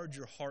guard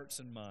your hearts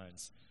and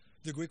minds.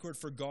 The Greek word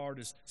for guard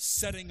is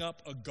setting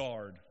up a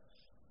guard.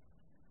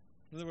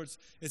 In other words,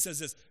 it says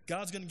this,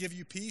 God's going to give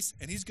you peace,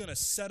 and he's going to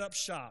set up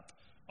shop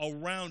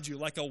around you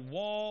like a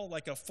wall,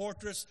 like a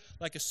fortress,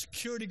 like a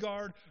security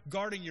guard,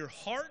 guarding your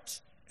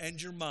heart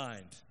and your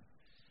mind.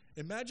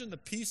 Imagine the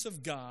peace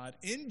of God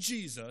in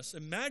Jesus.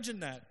 Imagine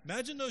that.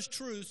 Imagine those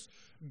truths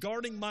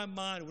guarding my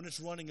mind when it's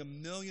running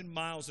 1,000,000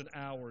 miles an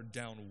hour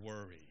down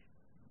worry.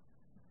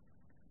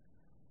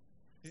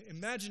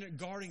 Imagine it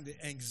guarding the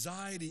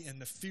anxiety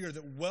and the fear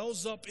that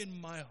wells up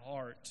in my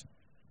heart.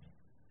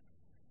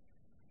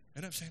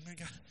 And I'm saying, man,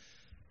 God,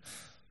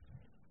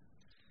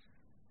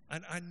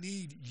 I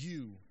need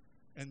you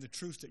and the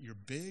truth that you're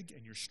big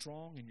and you're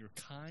strong and you're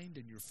kind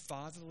and you're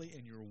fatherly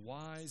and you're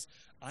wise.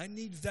 I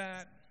need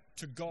that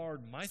to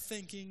guard my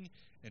thinking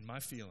and my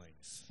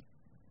feelings.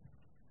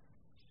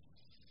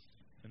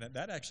 And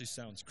that actually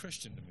sounds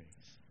Christian to me.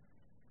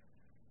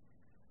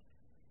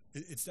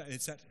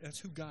 That's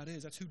who God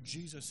is. That's who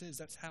Jesus is.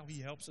 That's how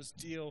he helps us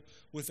deal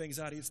with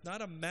anxiety. It's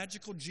not a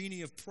magical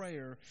genie of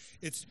prayer.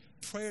 It's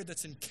prayer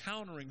that's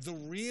encountering the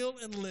real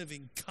and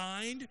living,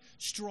 kind,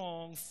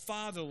 strong,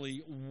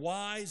 fatherly,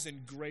 wise,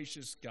 and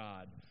gracious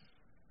God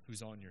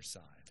who's on your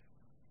side.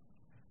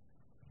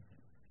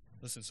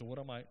 Listen, so what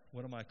am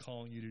I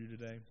calling you to do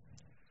today?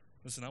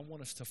 Listen, I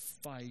want us to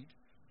fight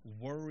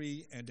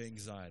worry and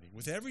anxiety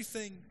with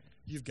everything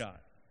you've got.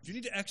 If you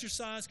need to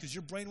exercise because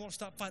your brain won't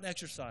stop fighting,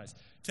 exercise.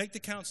 Take the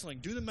counseling,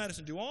 do the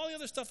medicine, do all the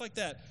other stuff like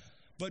that.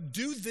 But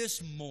do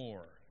this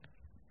more.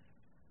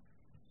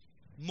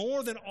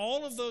 More than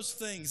all of those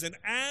things. And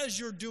as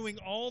you're doing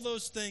all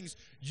those things,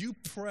 you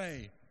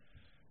pray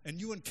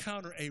and you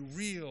encounter a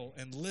real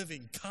and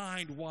living,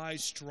 kind,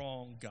 wise,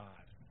 strong God.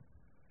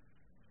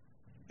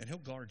 And he'll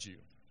guard you.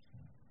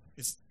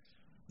 It's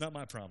not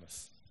my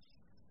promise.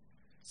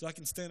 So I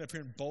can stand up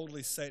here and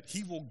boldly say it.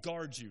 He will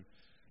guard you.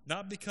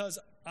 Not because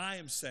I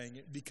am saying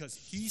it, because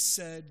he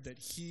said that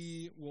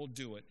he will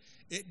do it.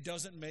 It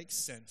doesn't make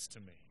sense to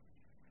me.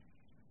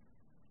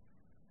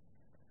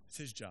 It's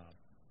his job,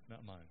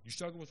 not mine. You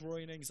struggle with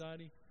worry and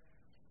anxiety?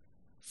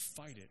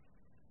 Fight it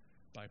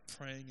by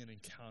praying and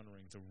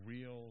encountering the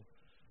real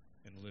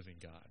and living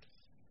God.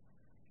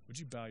 Would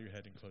you bow your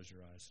head and close your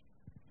eyes?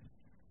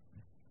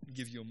 I'll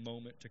give you a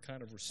moment to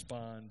kind of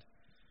respond.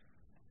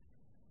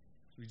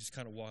 We just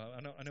kind of walk.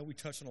 I know we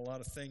touch on a lot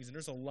of things, and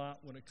there's a lot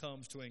when it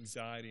comes to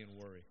anxiety and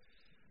worry.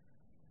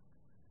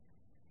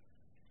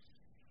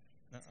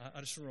 Now,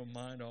 I just want to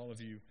remind all of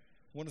you,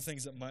 one of the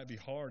things that might be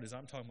hard is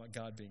I'm talking about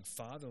God being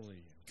fatherly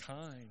and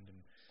kind.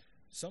 And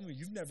some of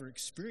you've never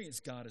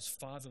experienced God as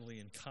fatherly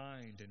and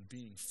kind and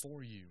being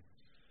for you.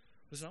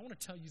 Listen, I want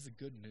to tell you the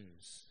good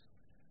news.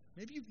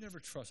 Maybe you've never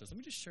trusted us. Let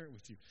me just share it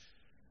with you.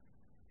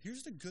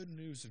 Here's the good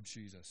news of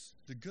Jesus.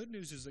 The good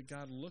news is that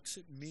God looks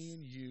at me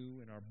and you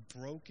in our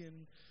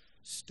broken,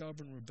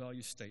 stubborn,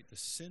 rebellious state, the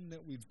sin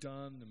that we've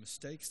done, the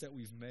mistakes that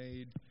we've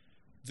made,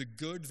 the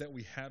good that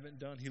we haven't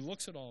done. He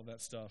looks at all of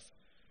that stuff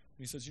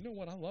and he says, you know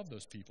what? I love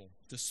those people.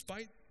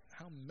 Despite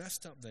how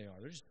messed up they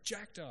are, they're just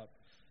jacked up.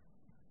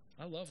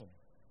 I love them.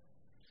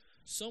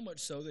 So much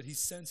so that he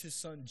sends his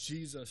son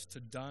Jesus to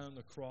die on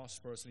the cross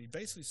for us. And he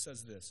basically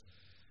says this.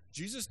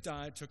 Jesus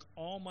died, took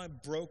all my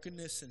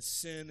brokenness and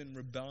sin and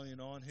rebellion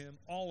on him,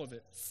 all of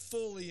it,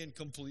 fully and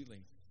completely.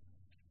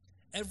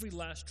 Every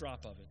last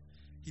drop of it.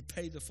 He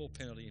paid the full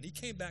penalty. And he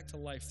came back to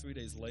life 3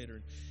 days later.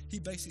 And he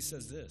basically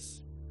says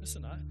this,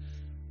 listen,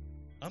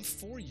 I'm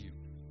for you.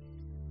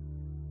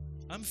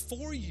 I'm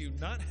for you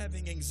not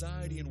having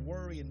anxiety and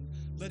worry and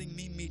letting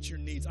me meet your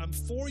needs. I'm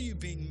for you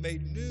being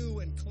made new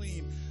and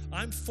clean.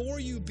 I'm for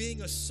you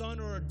being a son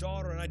or a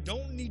daughter, and I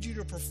don't need you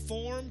to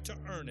perform to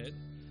earn it.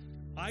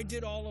 I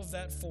did all of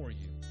that for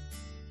you.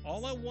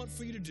 All I want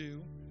for you to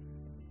do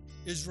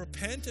is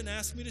repent and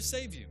ask me to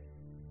save you.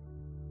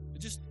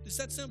 It's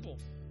that simple.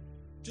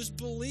 Just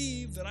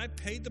believe that I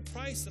paid the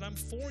price, that I'm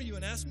for you,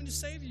 and ask me to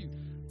save you.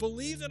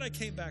 Believe that I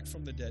came back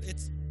from the dead.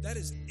 That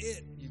is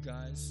it, you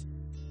guys.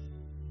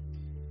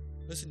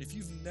 Listen, if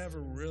you've never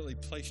really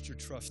placed your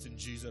trust in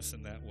Jesus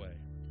in that way,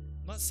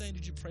 I'm not saying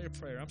did you pray a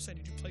prayer. I'm saying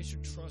did you place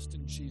your trust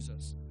in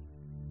Jesus?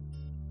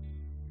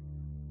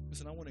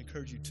 Listen, I want to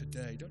encourage you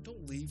today.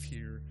 Don't leave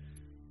here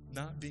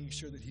not being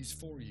sure that he's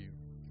for you.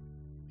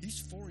 He's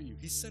for you.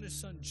 He sent his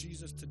son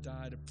Jesus to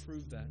die to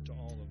prove that to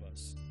all of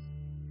us.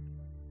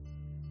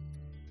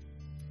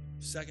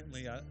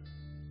 Secondly, I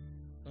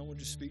want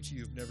to speak to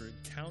you who've never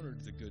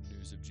encountered the good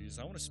news of Jesus.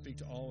 I want to speak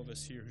to all of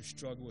us here who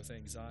struggle with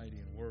anxiety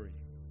and worry.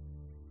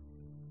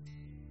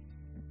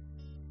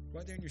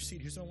 Right there in your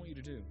seat, here's what I want you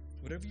to do.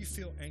 Whatever you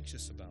feel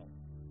anxious about,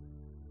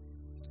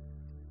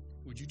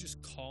 would you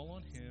just call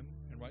on him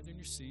and right there in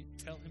your seat,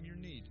 tell him your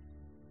need?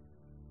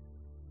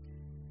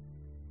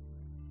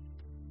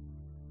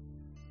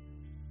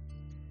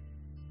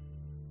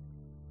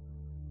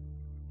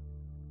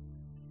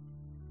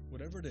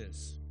 Whatever it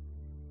is,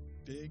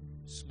 big,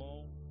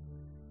 small.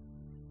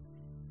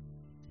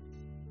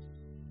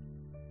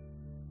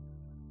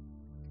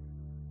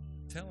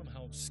 Tell him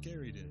how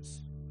scary it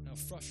is, how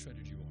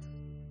frustrated you are.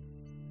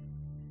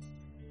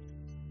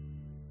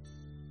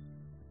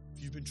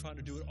 If you've been trying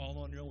to do it all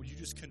on your own, would you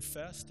just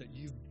confess that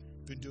you've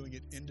been doing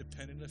it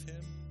independent of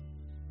him?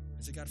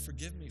 And say, God,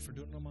 forgive me for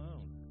doing it on my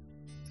own.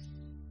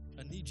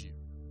 I need you.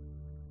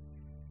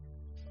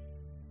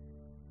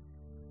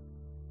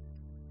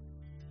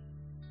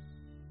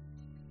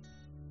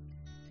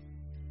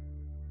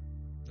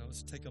 Now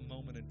let's take a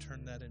moment and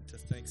turn that into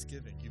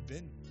thanksgiving. You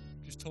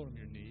just told him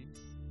your need.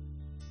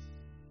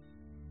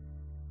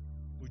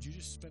 Would you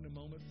just spend a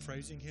moment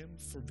praising him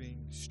for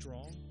being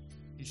strong?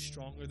 He's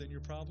stronger than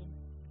your problem.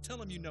 Tell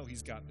him you know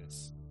he's got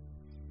this.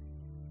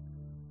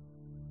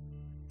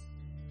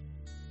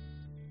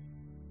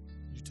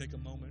 You take a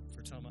moment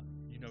for telling him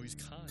you know he's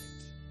kind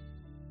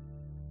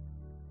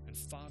and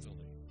fatherly.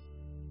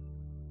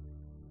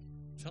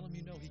 Tell him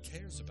you know he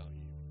cares about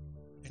you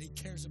and he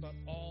cares about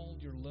all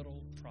your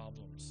little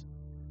problems.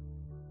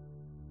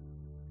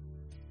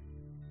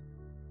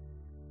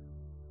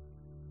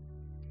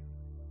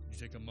 You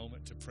take a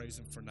moment to praise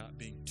him for not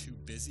being too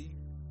busy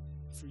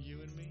for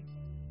you and me?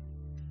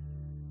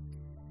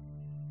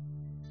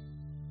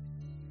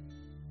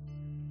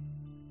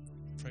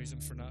 Praise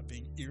him for not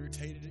being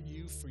irritated at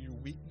you for your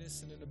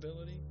weakness and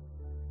inability?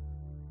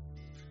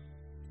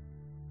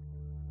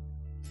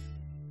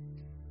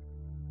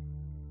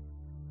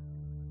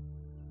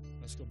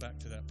 Let's go back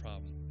to that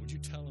problem. Would you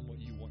tell him what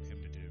you want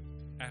him to do?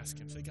 Ask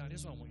him. Say, God,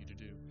 here's what I want you to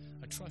do.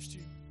 I trust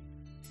you,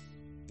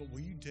 but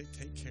will you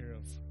take care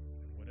of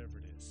whatever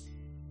it is?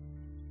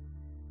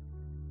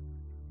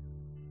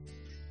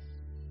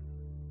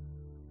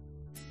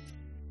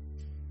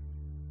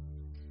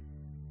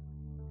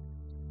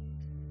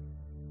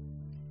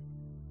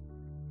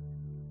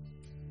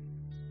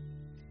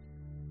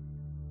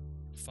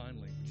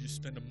 Finally, would you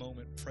spend a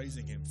moment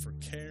praising him for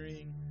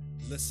caring,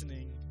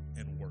 listening,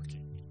 and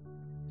working?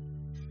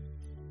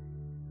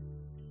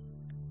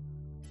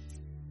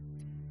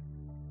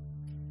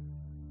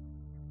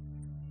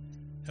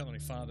 Heavenly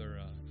Father,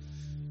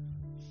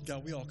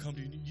 God, we all come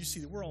to you. You see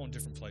that we're all in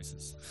different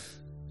places.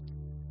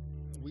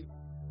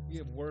 We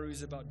have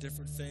worries about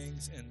different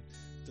things, and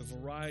the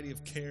variety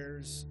of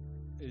cares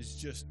is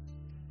just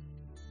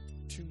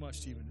too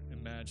much to even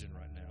imagine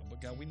right now.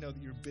 But God, we know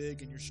that you're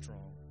big and you're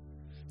strong.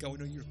 God, we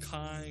know you're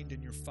kind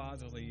and you're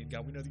fatherly, and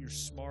God, we know that you're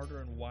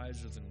smarter and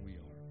wiser than we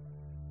are.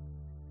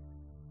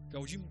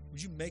 God, would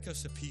you make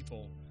us a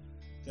people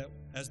that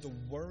as the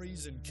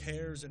worries and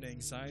cares and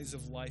anxieties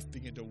of life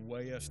begin to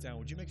weigh us down,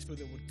 would you make us people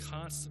that would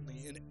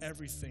constantly in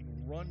everything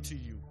run to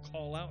you,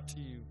 call out to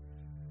you?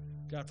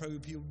 God, I pray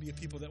we would be a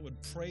people that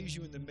would praise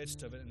you in the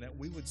midst of it, and that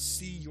we would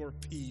see your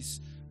peace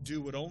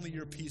do what only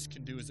your peace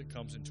can do as it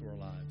comes into our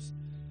lives.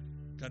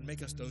 God,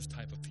 make us those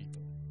type of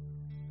people.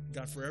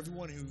 God, for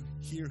everyone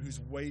who's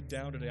weighed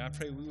down today, I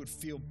pray we would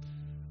feel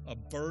a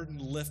burden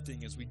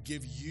lifting as we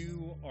give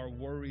you our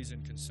worries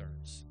and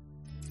concerns.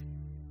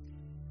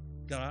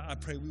 God, I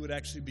pray we would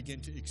actually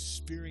begin to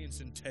experience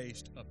and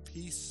taste a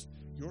peace,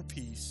 your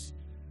peace,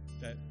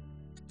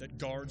 that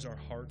guards our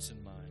hearts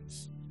and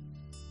minds.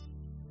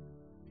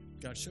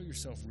 God, show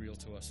yourself real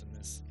to us in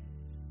this.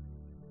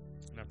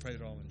 And I pray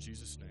it all in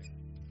Jesus' name.